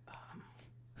drink.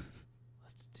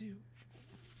 Let's do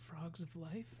Frogs of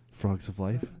Life. Frogs of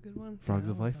Life. Is that a good one? Frogs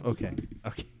No, of Life? sounds Okay. fun.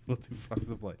 Okay, we'll do Frogs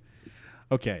of Life.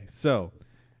 Okay, so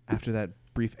after that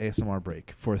brief ASMR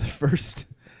break, for the first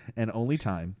and only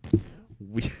time,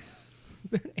 we Is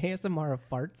there an ASMR of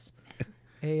farts?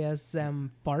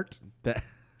 ASM fart. that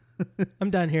I'm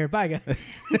done here. Bye, guys.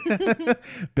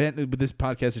 Ben, but this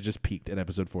podcast has just peaked at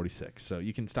episode 46, so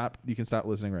you can stop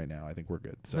listening right now. I think we're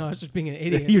good. So No, I was just being an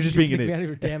idiot. You're just being an kicked me idiot. out of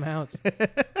your damn house.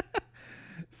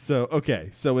 So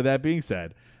with that being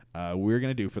said, we're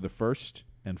gonna do for the first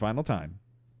and final time,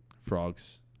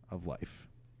 Frogs of Life.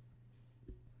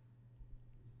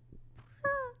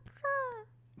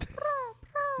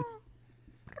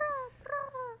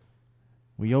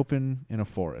 We open in a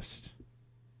forest.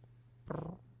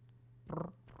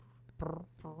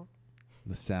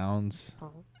 The sounds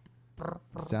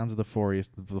of the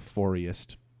forest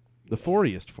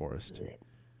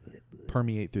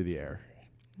permeate through the air.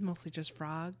 Mostly just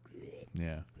frogs.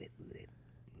 Yeah.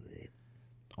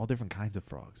 All different kinds of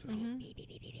frogs.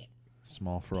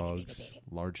 Small frogs,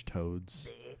 large toads,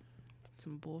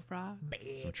 Some bullfrogs.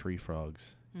 some tree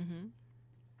frogs. Mm-hmm.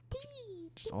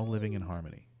 Just all living in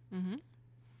harmony. Mm-hmm.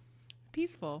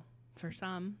 Peaceful for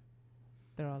some.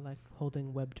 They're all like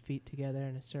holding webbed feet together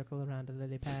in a circle around a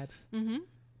lily pad. Mm-hmm.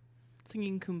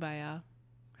 Singing Kumbaya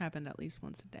happened at least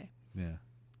once a day. Yeah.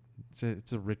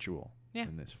 It's a ritual Yeah.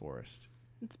 in this forest.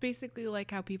 It's basically like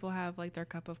how people have like their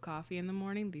cup of coffee in the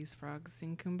morning. These frogs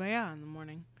sing Kumbaya in the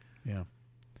morning. Yeah.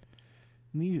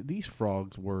 These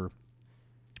frogs were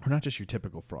not just your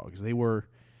typical frogs. They were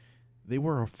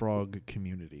a frog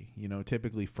community. You know,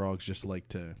 typically frogs just like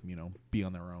to, be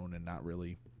on their own and not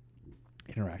really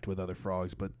interact with other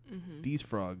frogs, but these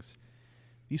frogs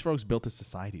built a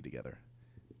society together.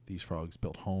 These frogs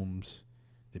built homes,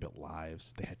 they built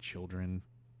lives, they had children,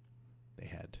 they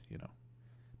had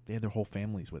their whole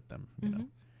families with them, you know.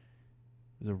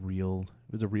 It was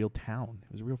a real town.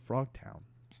 It was a real frog town.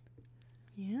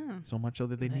 Yeah. So much so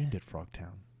that they named it Frog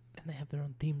Town. And they have their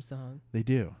own theme song. They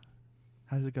do.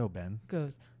 How does it go, Ben? It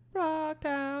goes, Frog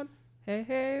Town, hey,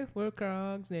 hey, we're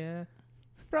frogs, yeah.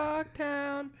 Frog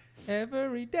Town,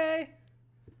 every day.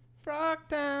 Frog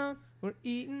Town, we're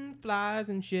eating flies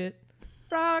and shit.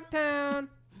 Frog Town,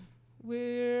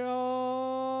 we're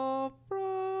all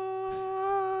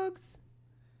frogs.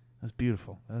 That's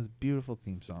beautiful. That was a beautiful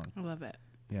theme song. I love it.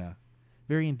 Yeah.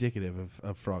 Very indicative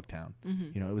of Frog Town.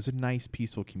 Mm-hmm. It was a nice,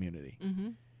 peaceful community. Mm-hmm.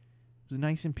 was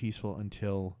nice and peaceful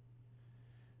until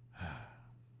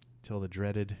the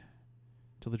dreaded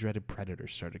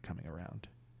predators started coming around.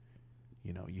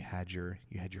 You know, you had your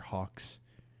hawks,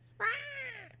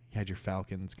 you had your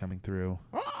falcons coming through,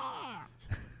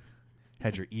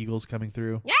 had your eagles coming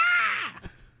through. Yeah.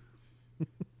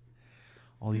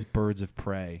 All these birds of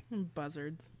prey.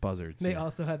 Buzzards. They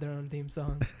also had their own theme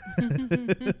song.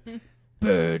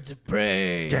 Birds of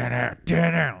prey.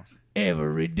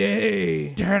 Every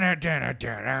day.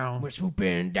 We're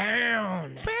swooping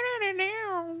down.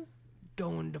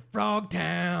 Going to Frog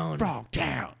Town.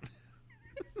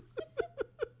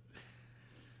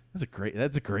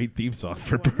 That's a great theme song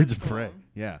for Birds of Prey.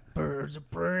 Yeah. Birds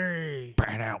of prey.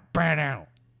 Burn out.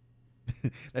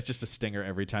 That's just a stinger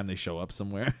every time they show up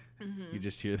somewhere. You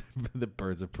just hear the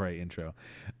Birds of Prey intro.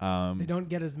 They don't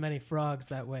get as many frogs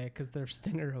that way because their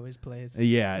stinger always plays.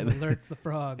 Yeah. It alerts the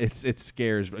frogs. It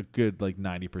scares a good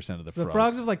 90% of the frogs. The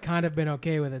frogs have kind of been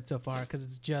okay with it so far because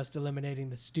it's just eliminating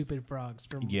the stupid frogs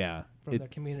from their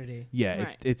community. Yeah,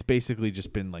 right. it's basically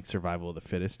just been like survival of the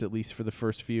fittest, at least for the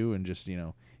first few, and just,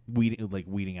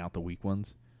 weeding out the weak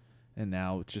ones. And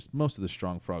now it's just most of the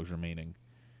strong frogs remaining.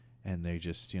 And they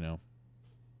just,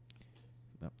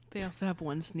 They also have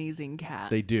one sneezing cat.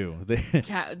 They do.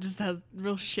 Cat just has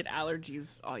real shit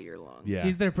allergies all year long. Yeah.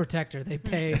 He's their protector. They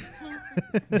pay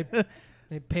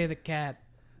they pay the cat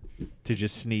to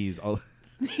just sneeze.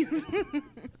 Sneeze.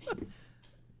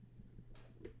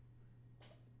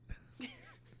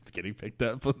 It's getting picked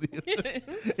up.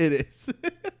 It is.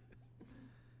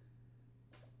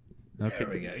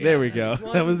 Okay. There we go.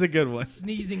 That was a good one.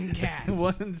 Sneezing cat.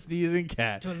 One sneezing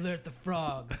cat. To alert the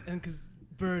frogs. And because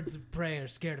birds of prey are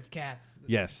scared of cats.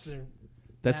 Yes.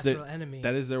 That's their natural enemy.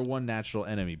 That is their one natural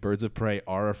enemy. Birds of prey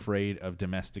are afraid of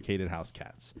domesticated house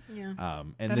cats. Yeah.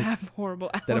 And that have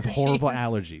horrible allergies. That have horrible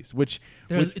allergies, which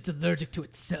it's allergic to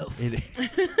itself. It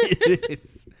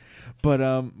is.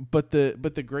 But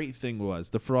the great thing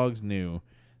was the frogs knew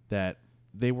that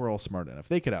they were all smart enough.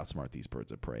 They could outsmart these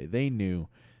birds of prey. They knew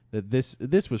that this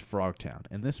was Frog Town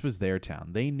and this was their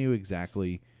town. They knew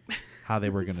exactly how they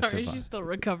were going to survive. She's still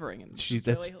recovering. And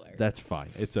really hilarious. That's fine.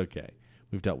 It's okay.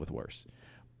 We've dealt with worse.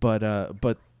 But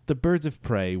the birds of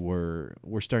prey were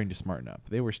starting to smarten up.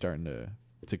 They were starting to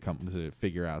come to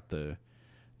figure out the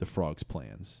frogs'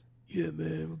 plans. Yeah,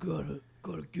 man, we gotta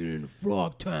get into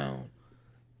Frog Town.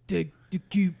 They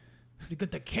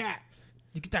got the cat.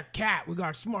 You get that cat. We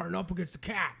gotta smarten up against the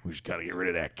cat. We just gotta get rid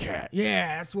of that cat.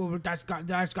 Yeah, that's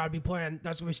gotta be planned.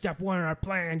 That's gonna be step 1 in our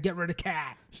plan. Get rid of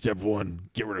cat. Step 1,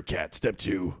 get rid of cat. Step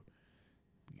 2,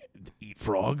 eat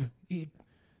frog. I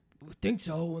think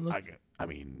so. I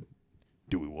mean,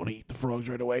 do we want to eat the frogs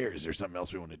right away, or is there something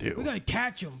else we want to do? We gotta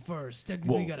catch them first.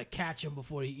 Technically, you gotta catch them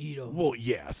before you eat them. Well,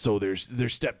 yeah. So there's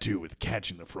step 2 with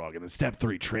catching the frog, and then step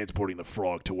 3 transporting the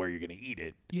frog to where you're gonna eat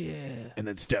it. Yeah. And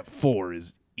then step 4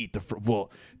 is eat the frog.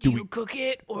 Well, do you cook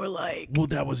it or like? Well,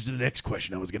 that was the next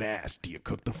question I was gonna ask. Do you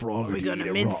cook the frog, or do you eat it raw? We're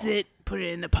gonna mince it, put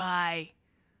it in the pie.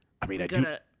 I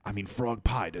mean, frog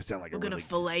pie does sound like we're gonna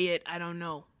fillet it. I don't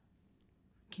know.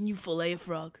 Can you fillet a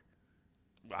frog?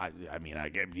 I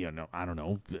don't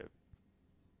know.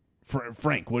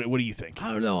 Frank, what do you think?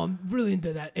 I don't know. I'm really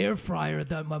into that air fryer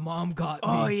that my mom got me.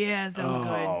 Oh yeah, sounds good.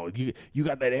 Oh, you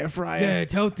got that air fryer? Yeah,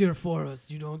 it's healthier for us.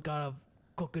 You don't gotta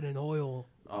cook it in oil.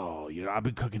 Oh, I've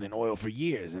been cooking in oil for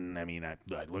years, and I mean,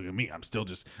 look at me. I'm still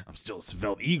a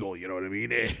svelte eagle. You know what I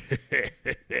mean?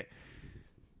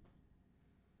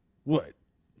 What?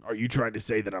 Are you trying to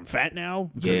say that I'm fat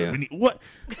now? Yeah. What?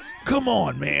 Come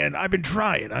on, man. I've been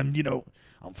trying. I'm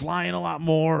flying a lot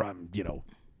more. I'm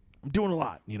doing a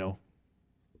lot.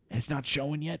 It's not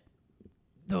showing yet.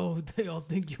 No, they all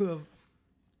think you have.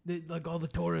 Like all the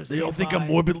tourists. They all think I'm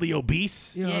morbidly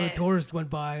obese. The tourists went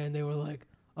by and they were like,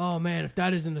 "Oh man, if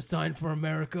that isn't a sign for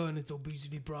America and its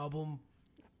obesity problem."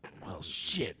 Well,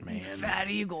 shit, man. Fat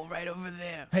eagle right over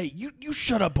there. Hey, you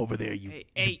shut up over there, you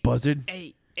hey, buzzard.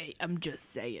 Hey, I'm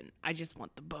just saying. I just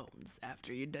want the bones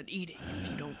after you're done eating if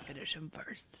you don't finish them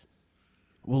first.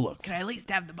 Well, look. Can I at least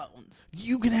have the bones?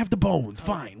 You can have the bones.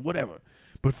 Fine, whatever.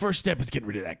 But first step is getting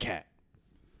rid of that cat.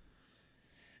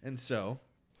 And so...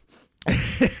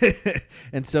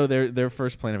 their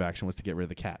first plan of action was to get rid of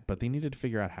the cat, but they needed to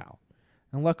figure out how.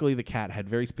 And luckily, the cat had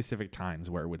very specific times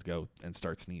where it would go and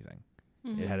start sneezing.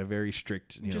 Mm-hmm. It had a very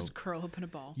strict, just curl up in a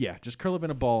ball. Yeah, just curl up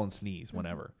in a ball and sneeze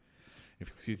whenever.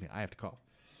 Excuse me, I have to cough.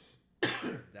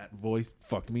 That voice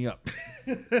fucked me up.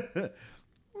 Meow.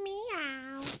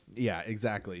 Yeah,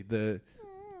 exactly.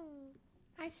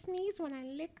 I sneeze when I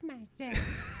lick myself.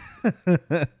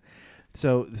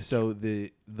 So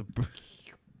the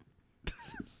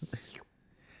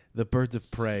birds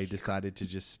of prey decided to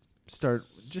just start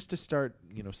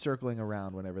circling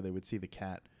around whenever they would see the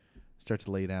cat start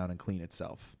to lay down and clean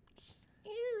itself.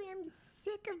 Ew, I'm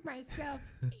sick of myself.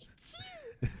 Me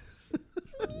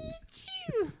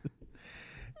too.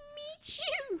 Me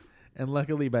too. And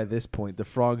luckily by this point the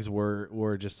frogs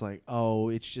were just like, oh,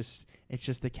 it's just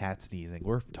the cat sneezing.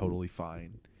 We're totally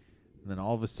fine. And then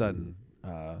all of a sudden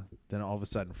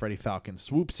Freddie Falcon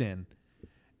swoops in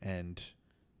and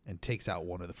takes out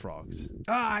one of the frogs.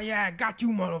 Ah, yeah, got you,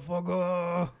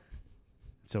 motherfucker.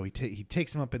 So he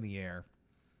takes him up in the air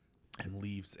and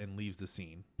leaves the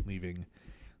scene, leaving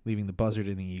the buzzard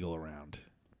and the eagle around.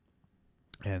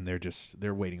 And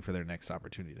they're waiting for their next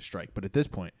opportunity to strike. But at this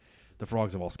point, the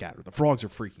frogs have all scattered. The frogs are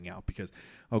freaking out because,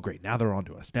 oh great, now they're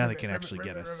onto us. Now they can actually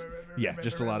get us. Yeah,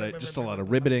 just a lot of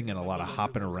ribbiting and a lot of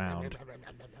hopping around.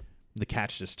 The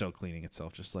cat's just still cleaning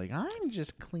itself, just like, I'm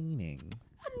just cleaning.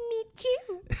 Me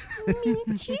too.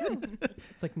 Me too.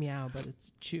 It's like meow, but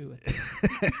it's chew.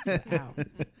 Ow.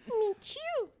 Me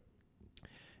too.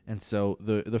 And so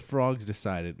the frogs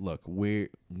decided, look, we're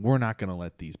not going to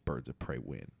let these birds of prey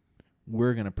win.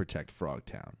 We're going to protect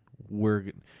Frogtown.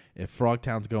 If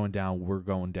Frogtown's going down, we're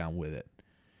going down with it.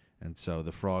 And so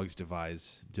the frogs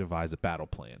devise a battle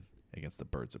plan against the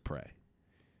birds of prey.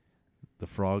 The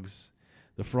frogs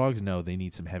know they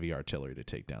need some heavy artillery to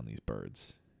take down these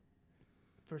birds.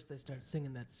 First they start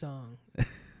singing that song.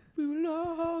 We will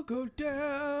all go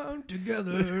down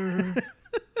together.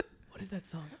 What is that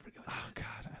song? I forgot. Oh, God,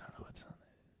 I don't know what song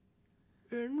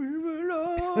that is. And we will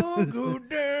all go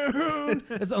down.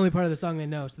 That's the only part of the song they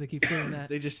know, so they keep singing that.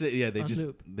 They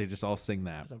just all sing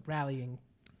that. It's a rallying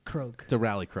croak. It's a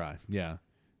rally cry, yeah.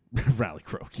 Rally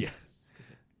croak, yes.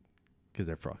 Because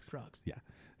they're frogs. Frogs. Yeah.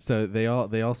 So they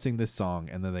all sing this song,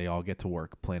 and then they all get to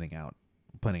work planning out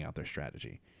their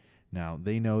strategy. Now,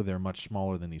 they know they're much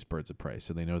smaller than these birds of prey,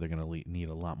 so they know they're going to need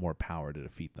a lot more power to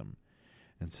defeat them.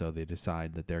 And so they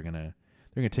decide that they're going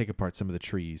to take apart some of the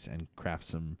trees and craft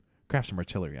some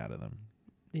artillery out of them.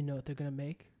 You know what they're going to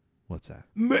make? What's that?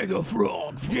 Mega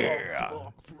frog.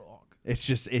 Frog. It's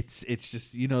just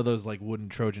those like wooden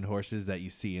Trojan horses that you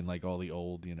see in like all the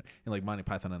old, in like Monty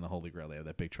Python and the Holy Grail, they have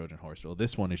that big Trojan horse. Well,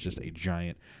 this one is just a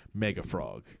giant mega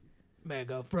frog.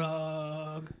 Mega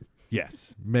frog.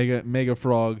 Yes, mega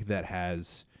frog that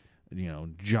has,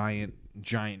 giant,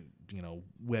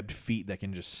 webbed feet that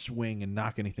can just swing and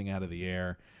knock anything out of the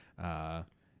air.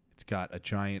 It's got a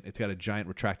giant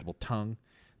retractable tongue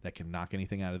that can knock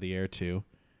anything out of the air too.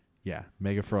 Yeah,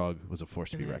 mega frog was a force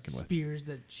to be reckoned with. Spears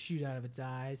that shoot out of its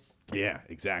eyes. Yeah,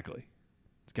 exactly.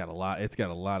 It's got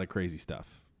a lot of crazy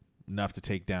stuff, enough to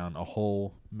take down a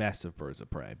whole mess of birds of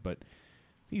prey. But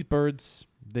these birds,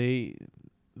 they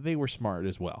were smart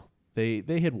as well. They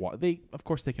of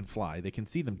course they can fly. They can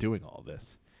see them doing all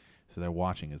this, so they're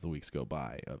watching as the weeks go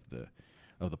by of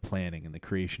the planning and the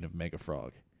creation of Mega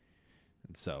Frog.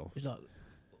 And so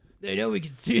they know we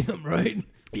can see them, right?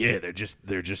 Yeah, they're just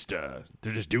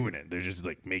doing it. They're just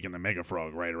like making the Mega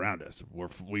Frog right around us.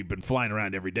 We've been flying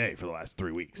around every day for the last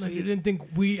 3 weeks. Like, you didn't think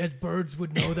we as birds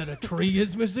would know that a tree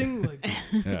is missing? Like,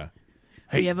 yeah.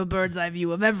 We have a bird's eye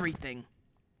view of everything.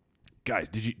 Guys,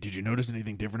 did you notice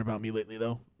anything different about me lately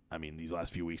though? I mean, these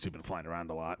last few weeks we've been flying around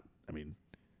a lot. I mean,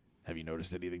 have you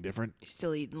noticed anything different? You're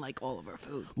still eating like all of our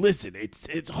food. Listen,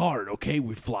 it's hard, okay?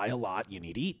 We fly a lot. You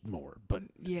need to eat more, but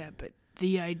yeah, but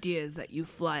the idea is that you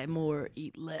fly more,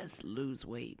 eat less, lose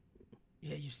weight.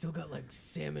 Yeah, you still got like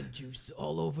salmon juice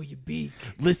all over your beak.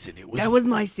 Listen, that was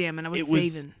my salmon. I was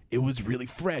saving. It was really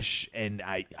fresh, and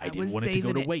I didn't want it to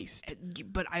go to waste.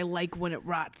 But I like when it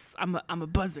rots. I'm a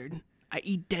buzzard. I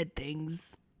eat dead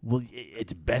things. Well,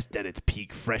 it's best at its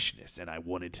peak freshness, and I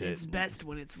wanted to... It's best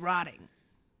when it's rotting.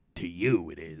 To you,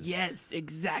 it is. Yes,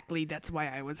 exactly. That's why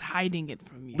I was hiding it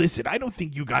from you. Listen, I don't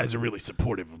think you guys are really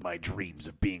supportive of my dreams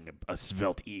of being a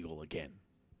svelte eagle again.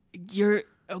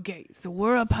 Okay, so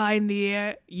we're up high in the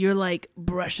air. You're like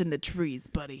brushing the trees,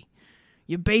 buddy.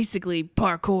 You're basically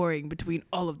parkouring between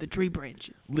all of the tree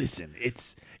branches. Listen,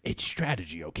 it's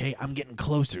strategy, okay? I'm getting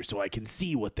closer so I can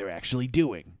see what they're actually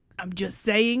doing. I'm just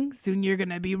saying, soon you're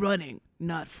gonna be running,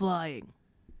 not flying.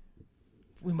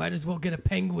 We might as well get a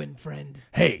penguin, friend.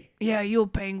 Hey. Yeah, you a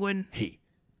penguin. Hey.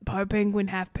 Part penguin,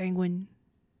 half penguin.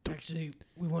 Actually,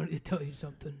 we wanted to tell you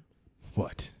something.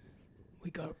 What? We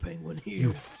got a penguin here.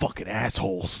 You fucking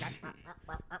assholes.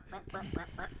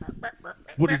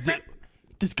 What is it?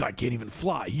 This guy can't even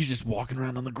fly. He's just walking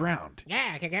around on the ground.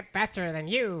 Yeah, I can get faster than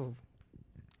you.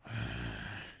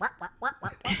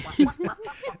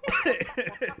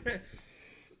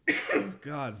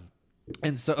 God.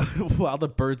 And so while the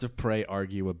birds of prey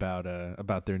argue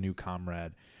about their new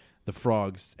comrade, the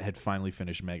frogs had finally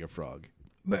finished Mega Frog.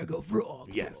 Mega frog.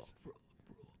 Yes.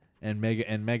 And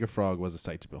Mega Frog was a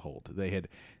sight to behold. They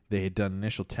had done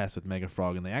initial tests with Mega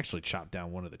Frog, and they actually chopped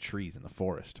down one of the trees in the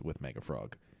forest with Mega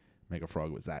Frog. Mega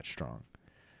Frog was that strong.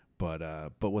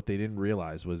 But what they didn't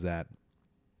realize was that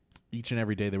each and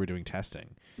every day they were doing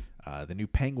testing, the new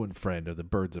penguin friend of the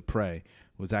birds of prey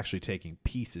was actually taking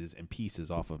pieces and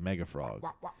pieces off of Mega Frog.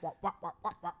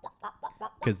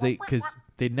 Because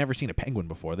they'd never seen a penguin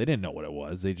before. They didn't know what it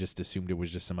was. They just assumed it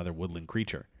was just some other woodland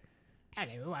creature.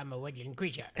 Hello, I'm a woodland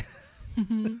creature.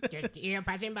 Just here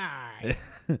passing by.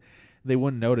 They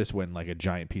wouldn't notice when like a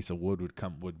giant piece of wood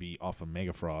would be off of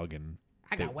Mega Frog, and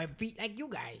I got web feet like you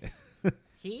guys.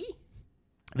 See?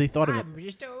 they thought of it. I'm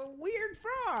just a weird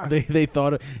frog. They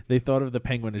thought of the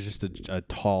penguin as just a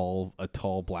tall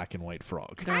black and white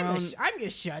frog. I'm your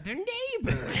southern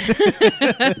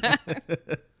neighbor.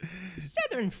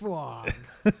 Southern frog.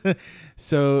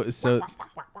 So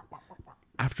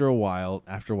after a while,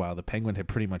 the penguin had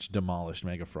pretty much demolished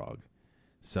Mega Frog.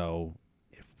 So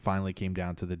it finally came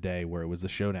down to the day where it was the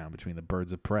showdown between the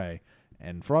birds of prey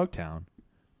and Frogtown,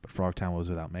 but Frogtown was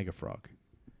without Mega Frog.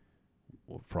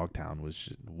 Well, Frogtown was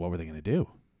just, what were they going to do?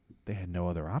 They had no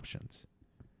other options.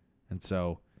 And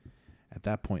so at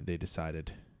that point they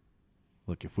decided,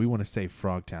 look, if we want to save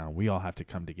Frogtown, we all have to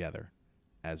come together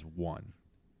as one.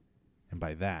 And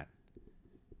by that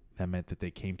meant that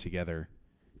they came together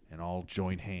and all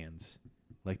joined hands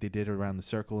like they did around the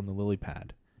circle in the lily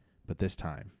pad, but this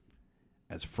time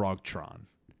as Frogtron,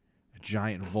 a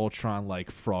giant Voltron-like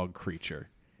frog creature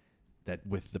that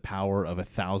with the power of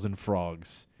 1,000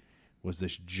 frogs was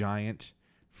this giant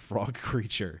frog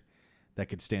creature that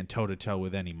could stand toe-to-toe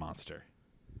with any monster.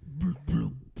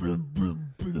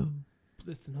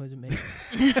 That's the noise it makes.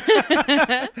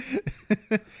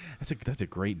 That's a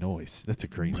great noise. That's a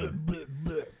great noise.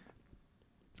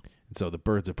 And so the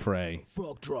birds of prey,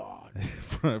 Frogtron,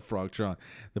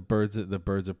 the birds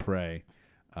of prey,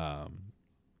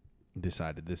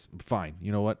 decided this. Fine,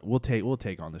 you know what? We'll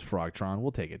take on this Frogtron.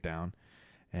 We'll take it down,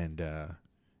 and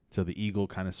so the eagle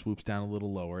kind of swoops down a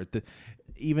little lower.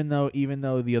 Even though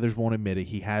the others won't admit it,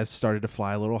 he has started to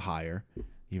fly a little higher.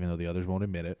 Even though the others won't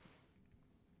admit it.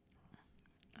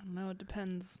 I don't know. It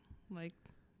depends. Like,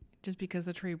 just because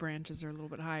the tree branches are a little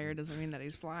bit higher doesn't mean that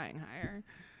he's flying higher.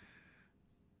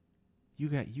 You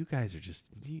guys are just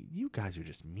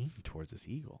mean towards this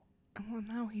eagle. Well,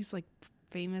 now he's like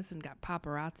famous and got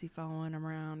paparazzi following him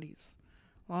around. He's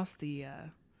lost the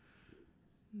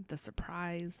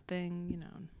surprise thing, you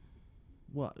know.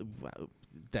 Well,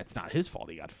 that's not his fault.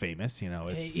 He got famous, you know.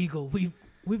 Hey, It's, Eagle,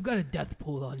 we've got a death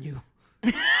pool on you.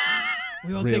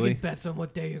 We all Really? taking bets on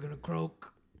what day you're gonna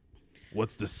croak.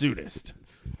 what's the soonest?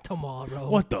 Tomorrow.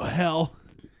 What the hell?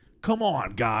 Come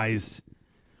on, guys.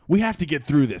 We have to get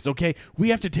through this, okay? We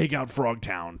have to take out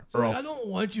Frogtown, or Like, else. I don't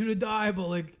want you to die, but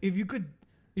like, if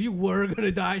you were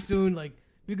gonna die soon, like,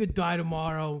 if you could die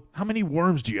tomorrow. How many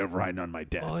worms do you have riding on my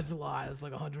death? Oh, it's a lot. It's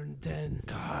like 110.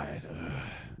 God.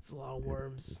 It's a lot of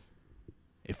worms.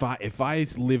 If I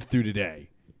live through today,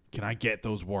 can I get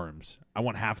those worms? I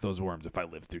want half those worms if I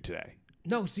live through today.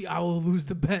 No, see, I will lose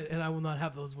the bet, and I will not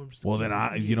have those worms. Well, then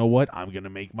you know what? I'm gonna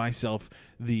make myself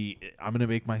the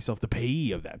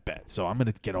payee of that bet. So I'm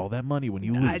gonna get all that money when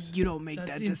you lose. You don't make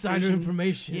That's that insider decision.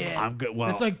 information. Yeah. I'm good. Well,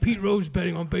 That's like Pete Rose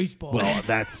betting on baseball. well,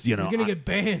 that's You're gonna get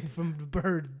banned from the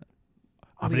bird.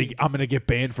 I'm league. gonna get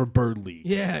banned from Bird League.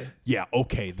 Yeah, Yeah.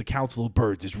 Okay. The Council of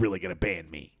Birds is really gonna ban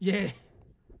me. yeah.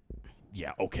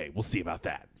 Yeah. Okay. We'll see about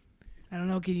that. I don't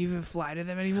know. Can you even fly to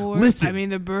them anymore? Listen. I mean,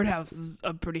 the birdhouse is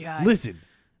up pretty high. Listen,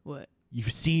 What?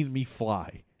 you've seen me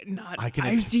fly. Not. I can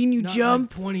I've att- seen you Not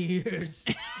jump. like 20 years.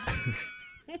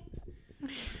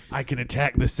 I can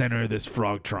attack the center of this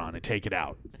Frogtron and take it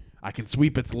out. I can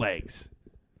sweep its legs.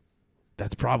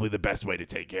 That's probably the best way to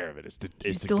take care of it.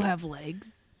 You still have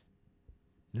legs?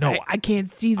 no. I can't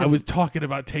see them. I was talking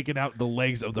about taking out the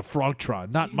legs of the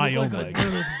Frogtron, not You my look own like legs. one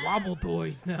of those wobble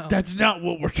toys now. That's not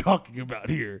what we're talking about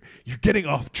here. You're getting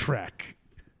off track.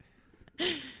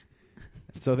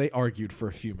 So they argued for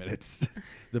a few minutes,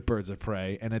 the birds of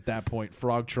prey, and at that point,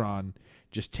 Frogtron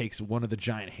just takes one of the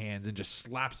giant hands and just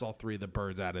slaps all three of the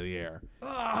birds out of the air.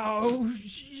 Oh,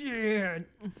 shit.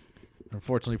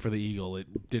 Unfortunately for the eagle,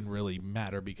 it didn't really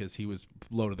matter because he was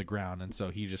low to the ground, and so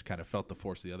he just kind of felt the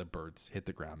force of the other birds hit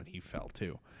the ground, and he fell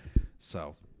too.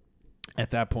 So at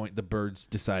that point, the birds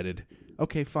decided,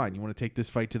 okay, fine, you want to take this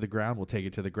fight to the ground? We'll take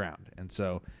it to the ground. And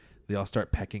so they all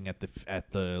start pecking at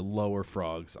the lower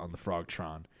frogs on the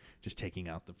Frogtron, just taking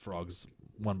out the frogs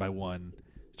one by one,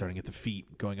 starting at the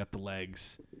feet, going up the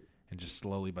legs, and just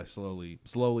slowly but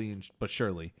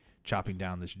surely chopping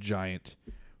down this giant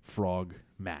frog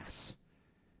mass.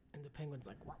 And the penguin's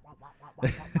like, wah, wah, wah, wah, wah,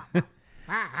 wah, wah.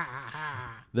 Ha ha ha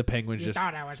ha. The penguin's You just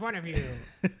thought I was one of you.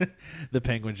 the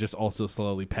penguin's just also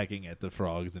slowly pecking at the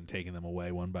frogs and taking them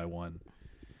away one by one,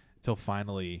 until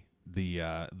finally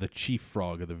the chief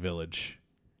frog of the village,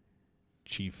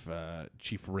 Chief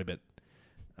Ribbit,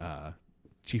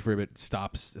 Chief Ribbit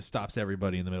stops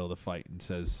everybody in the middle of the fight and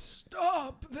says,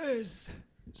 Stop this!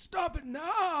 Stop it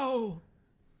now!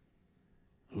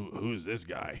 Who's this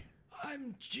guy?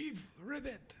 I'm Chief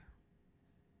Ribbit.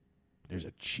 There's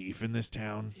a chief in this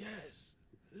town? Yes,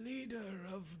 leader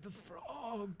of the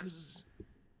frogs.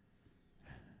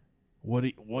 What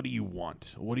do you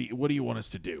want? What do you want us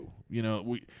to do? You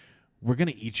know, we're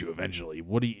gonna eat you eventually.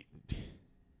 What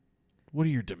are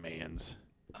your demands?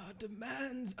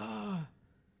 Demands are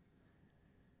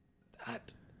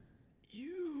that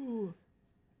you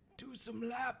do some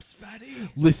laps, fatty.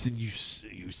 Listen, you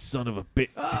son of a bitch.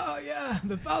 Oh, yeah,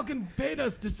 the falcon paid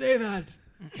us to say that.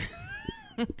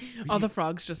 All the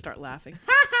frogs just start laughing.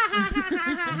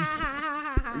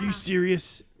 Are you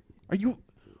serious? Are you?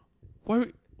 Why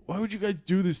would you guys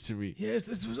do this to me? Yes,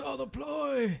 this was all a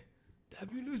ploy. To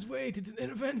have you lose weight, it's an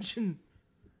intervention.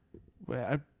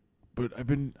 But I've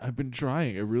been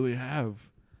trying. I really have.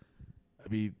 I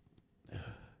mean,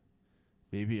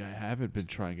 maybe I haven't been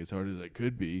trying as hard as I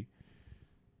could be.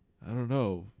 I don't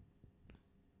know.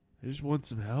 I just want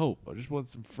some help. I just want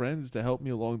some friends to help me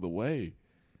along the way.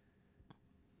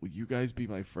 Will you guys be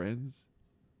my friends?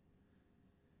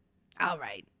 All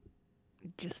right.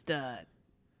 Just,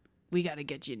 we gotta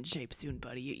get you in shape soon,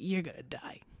 buddy. You're gonna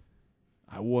die.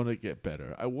 I want to get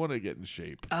better. I want to get in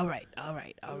shape. All right. I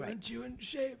want you in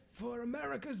shape for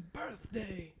America's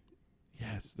birthday.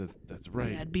 Yes, that's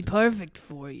right. That'd be perfect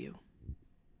for you.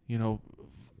 You know,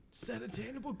 Set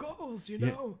attainable goals, you Yeah.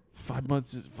 know. 5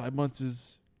 months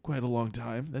is quite a long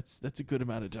time. That's a good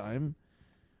amount of time.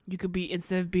 You could be,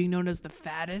 instead of being known as the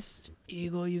fattest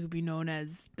eagle, you could be known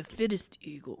as the fittest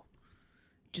eagle.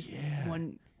 Just Yeah.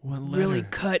 one One really letter.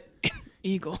 cut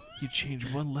eagle. You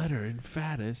change one letter in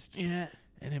fattest, Yeah.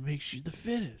 and it makes you the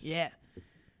fittest. Yeah.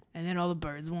 And then all the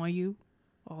birds want you.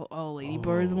 All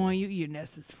ladybirds Oh. want you. Your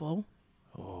nest is full.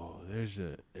 Oh, there's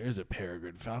a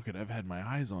peregrine falcon I've had my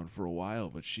eyes on for a while,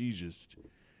 but she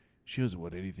doesn't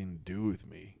want anything to do with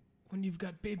me. When you've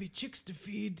got baby chicks to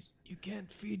feed, you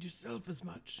can't feed yourself as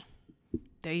much.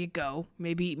 There you go.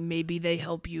 Maybe they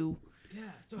help you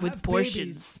Yeah, so with have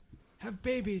portions. babies. Have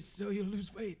babies so you'll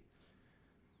lose weight.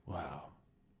 Wow,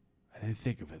 I didn't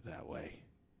think of it that way.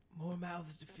 More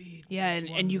mouths to feed. Yeah, makes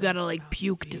one and you gotta less like mouth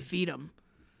puke to feed. feed them.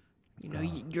 You know,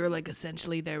 you're like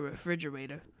essentially their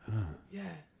refrigerator.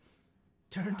 Yeah.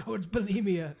 Turn towards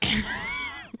bulimia.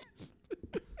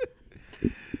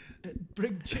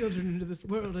 Bring children into this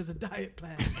world as a diet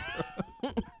plan.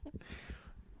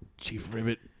 Chief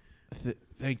Ribbit,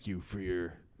 thank you for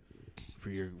your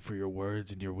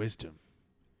words and your wisdom.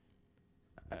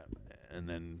 And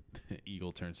then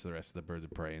Eagle turns to the rest of the birds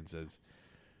of prey and says,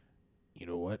 "You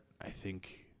know what? I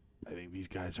think these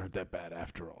guys aren't that bad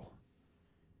after all.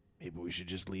 Maybe we should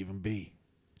just leave them be."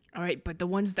 All right, but the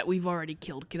ones that we've already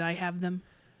killed, can I have them?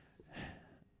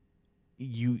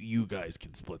 You guys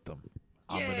can split them.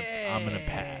 I'm gonna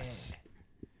pass.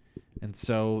 And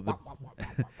so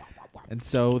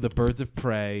the birds of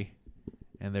prey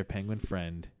and their penguin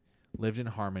friend lived in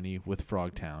harmony with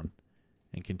Frogtown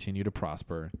and continue to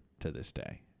prosper to this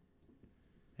day.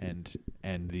 And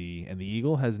the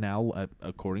eagle has now,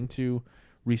 according to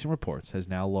recent reports, has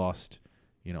now lost,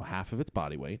 half of its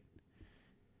body weight.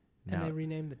 And Now they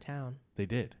renamed the town they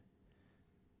did.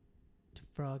 to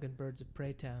Frog and Birds of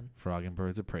Prey Town. Frog and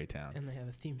Birds of Prey Town. And they have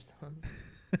a theme song.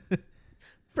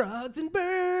 Frogs and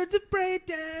birds of prey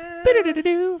down.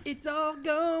 It's all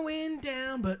going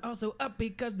down, but also up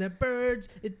because they're birds.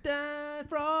 It's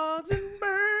frogs and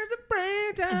birds of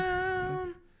prey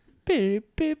down.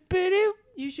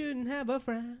 You shouldn't have a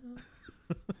frown.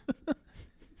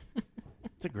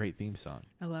 It's a great theme song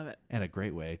I love it. and a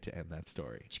great way to end that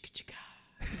story. Chicka.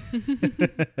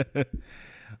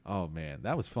 Oh man,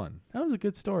 that was fun. That was a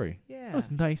good story. Yeah. That was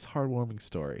a nice, heartwarming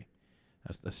story.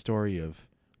 That's a story of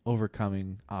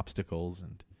overcoming obstacles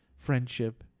and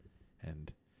friendship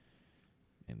and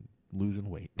losing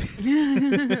weight.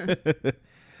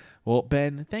 Well,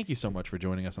 Ben, thank you so much for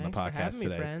joining us Thanks on for the podcast having me,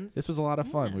 today. friends. This was a lot of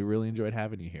fun. Yeah. We really enjoyed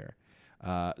having you here.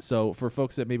 So for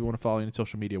folks that maybe want to follow you on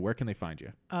social media, where can they find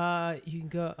you? You can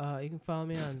go. You can follow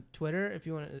me on Twitter if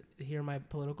you want to hear my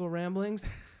political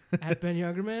ramblings at Ben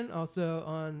Youngerman. Also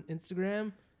on Instagram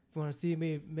if you want to see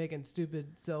me making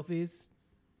stupid selfies.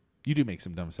 You do make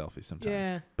some dumb selfies sometimes,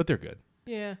 Yeah. but they're good.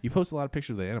 Yeah. You post a lot of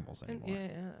pictures of the animals And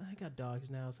anymore. I got dogs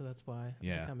now, so that's why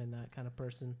Yeah. I become in that kind of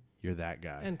person. You're that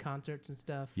guy. And concerts and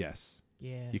stuff. Yes.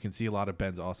 Yeah. You can see a lot of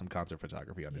Ben's awesome concert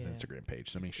photography on his Yeah. Instagram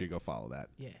page, so make sure you go follow that.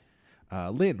 Yeah.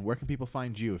 Lynn, where can people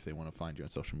find you if they want to find you on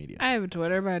social media? I have a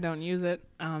Twitter, but I don't use it.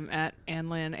 At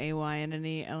Anlin,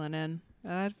 AYNNELNN.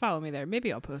 Follow me there.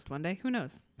 Maybe I'll post one day. Who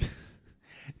knows?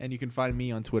 And you can find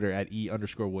me on Twitter at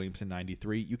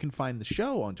E_Williamson93. You can find the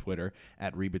show on Twitter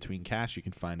at ReadBetweenCast. You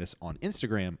can find us on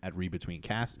Instagram at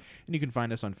ReadBetweenCast. And you can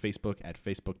find us on Facebook at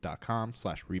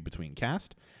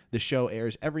Facebook.com/ReadBetweenCast. The show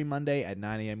airs every Monday at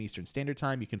 9 a.m. Eastern Standard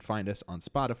Time. You can find us on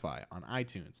Spotify, on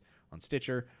iTunes, on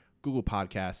Stitcher, Google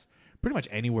Podcasts, pretty much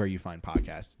anywhere you find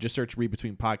podcasts. Just search Read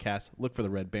Between Podcasts. Look for the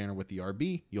red banner with the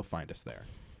RB. You'll find us there.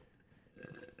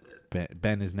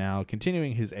 Ben is now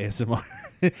continuing his ASMR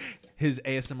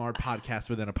podcast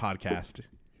within a podcast. You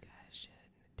guys should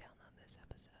download this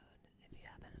episode if you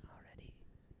haven't already.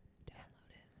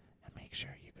 Download it. And make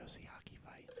sure you go see Hockey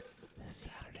Fight this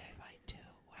Saturday. Fight 2.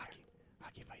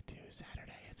 Hockey Fight 2 is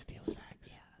Saturday at Steel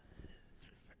Stacks. Yeah.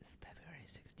 It's February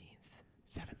 16th.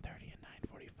 7:30 and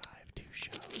 9:45. 2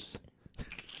 shows.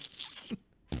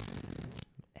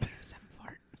 ASM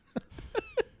fart.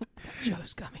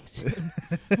 Show's coming soon.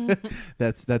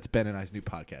 That's Ben and I's new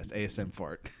podcast, ASM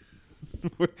Fart.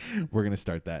 we're gonna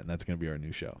start that, and that's gonna be our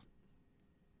new show.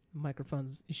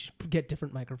 Microphones. You should get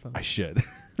different microphones. I should.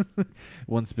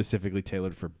 One specifically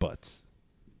tailored for butts.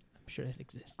 I'm sure it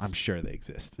exists. I'm sure they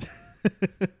exist.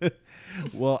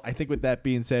 Well, I think with that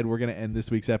being said, we're going to end this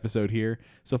week's episode here.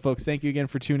 So, folks, thank you again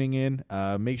for tuning in.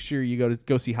 Make sure you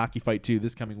go see Hockey Fight 2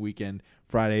 this coming weekend,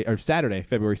 Saturday,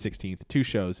 February 16th. 2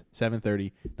 shows,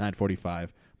 7:30,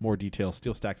 9:45. More details,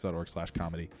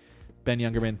 steelstacks.org/comedy. Ben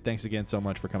Youngerman, thanks again so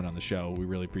much for coming on the show. We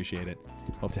really appreciate it.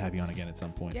 Hope to have you on again at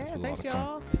some point. Yeah, This was thanks, a lot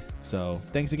of fun. y'all. So,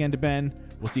 thanks again to Ben.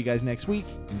 We'll see you guys next week.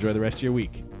 Enjoy the rest of your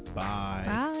week. Bye.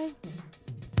 Bye.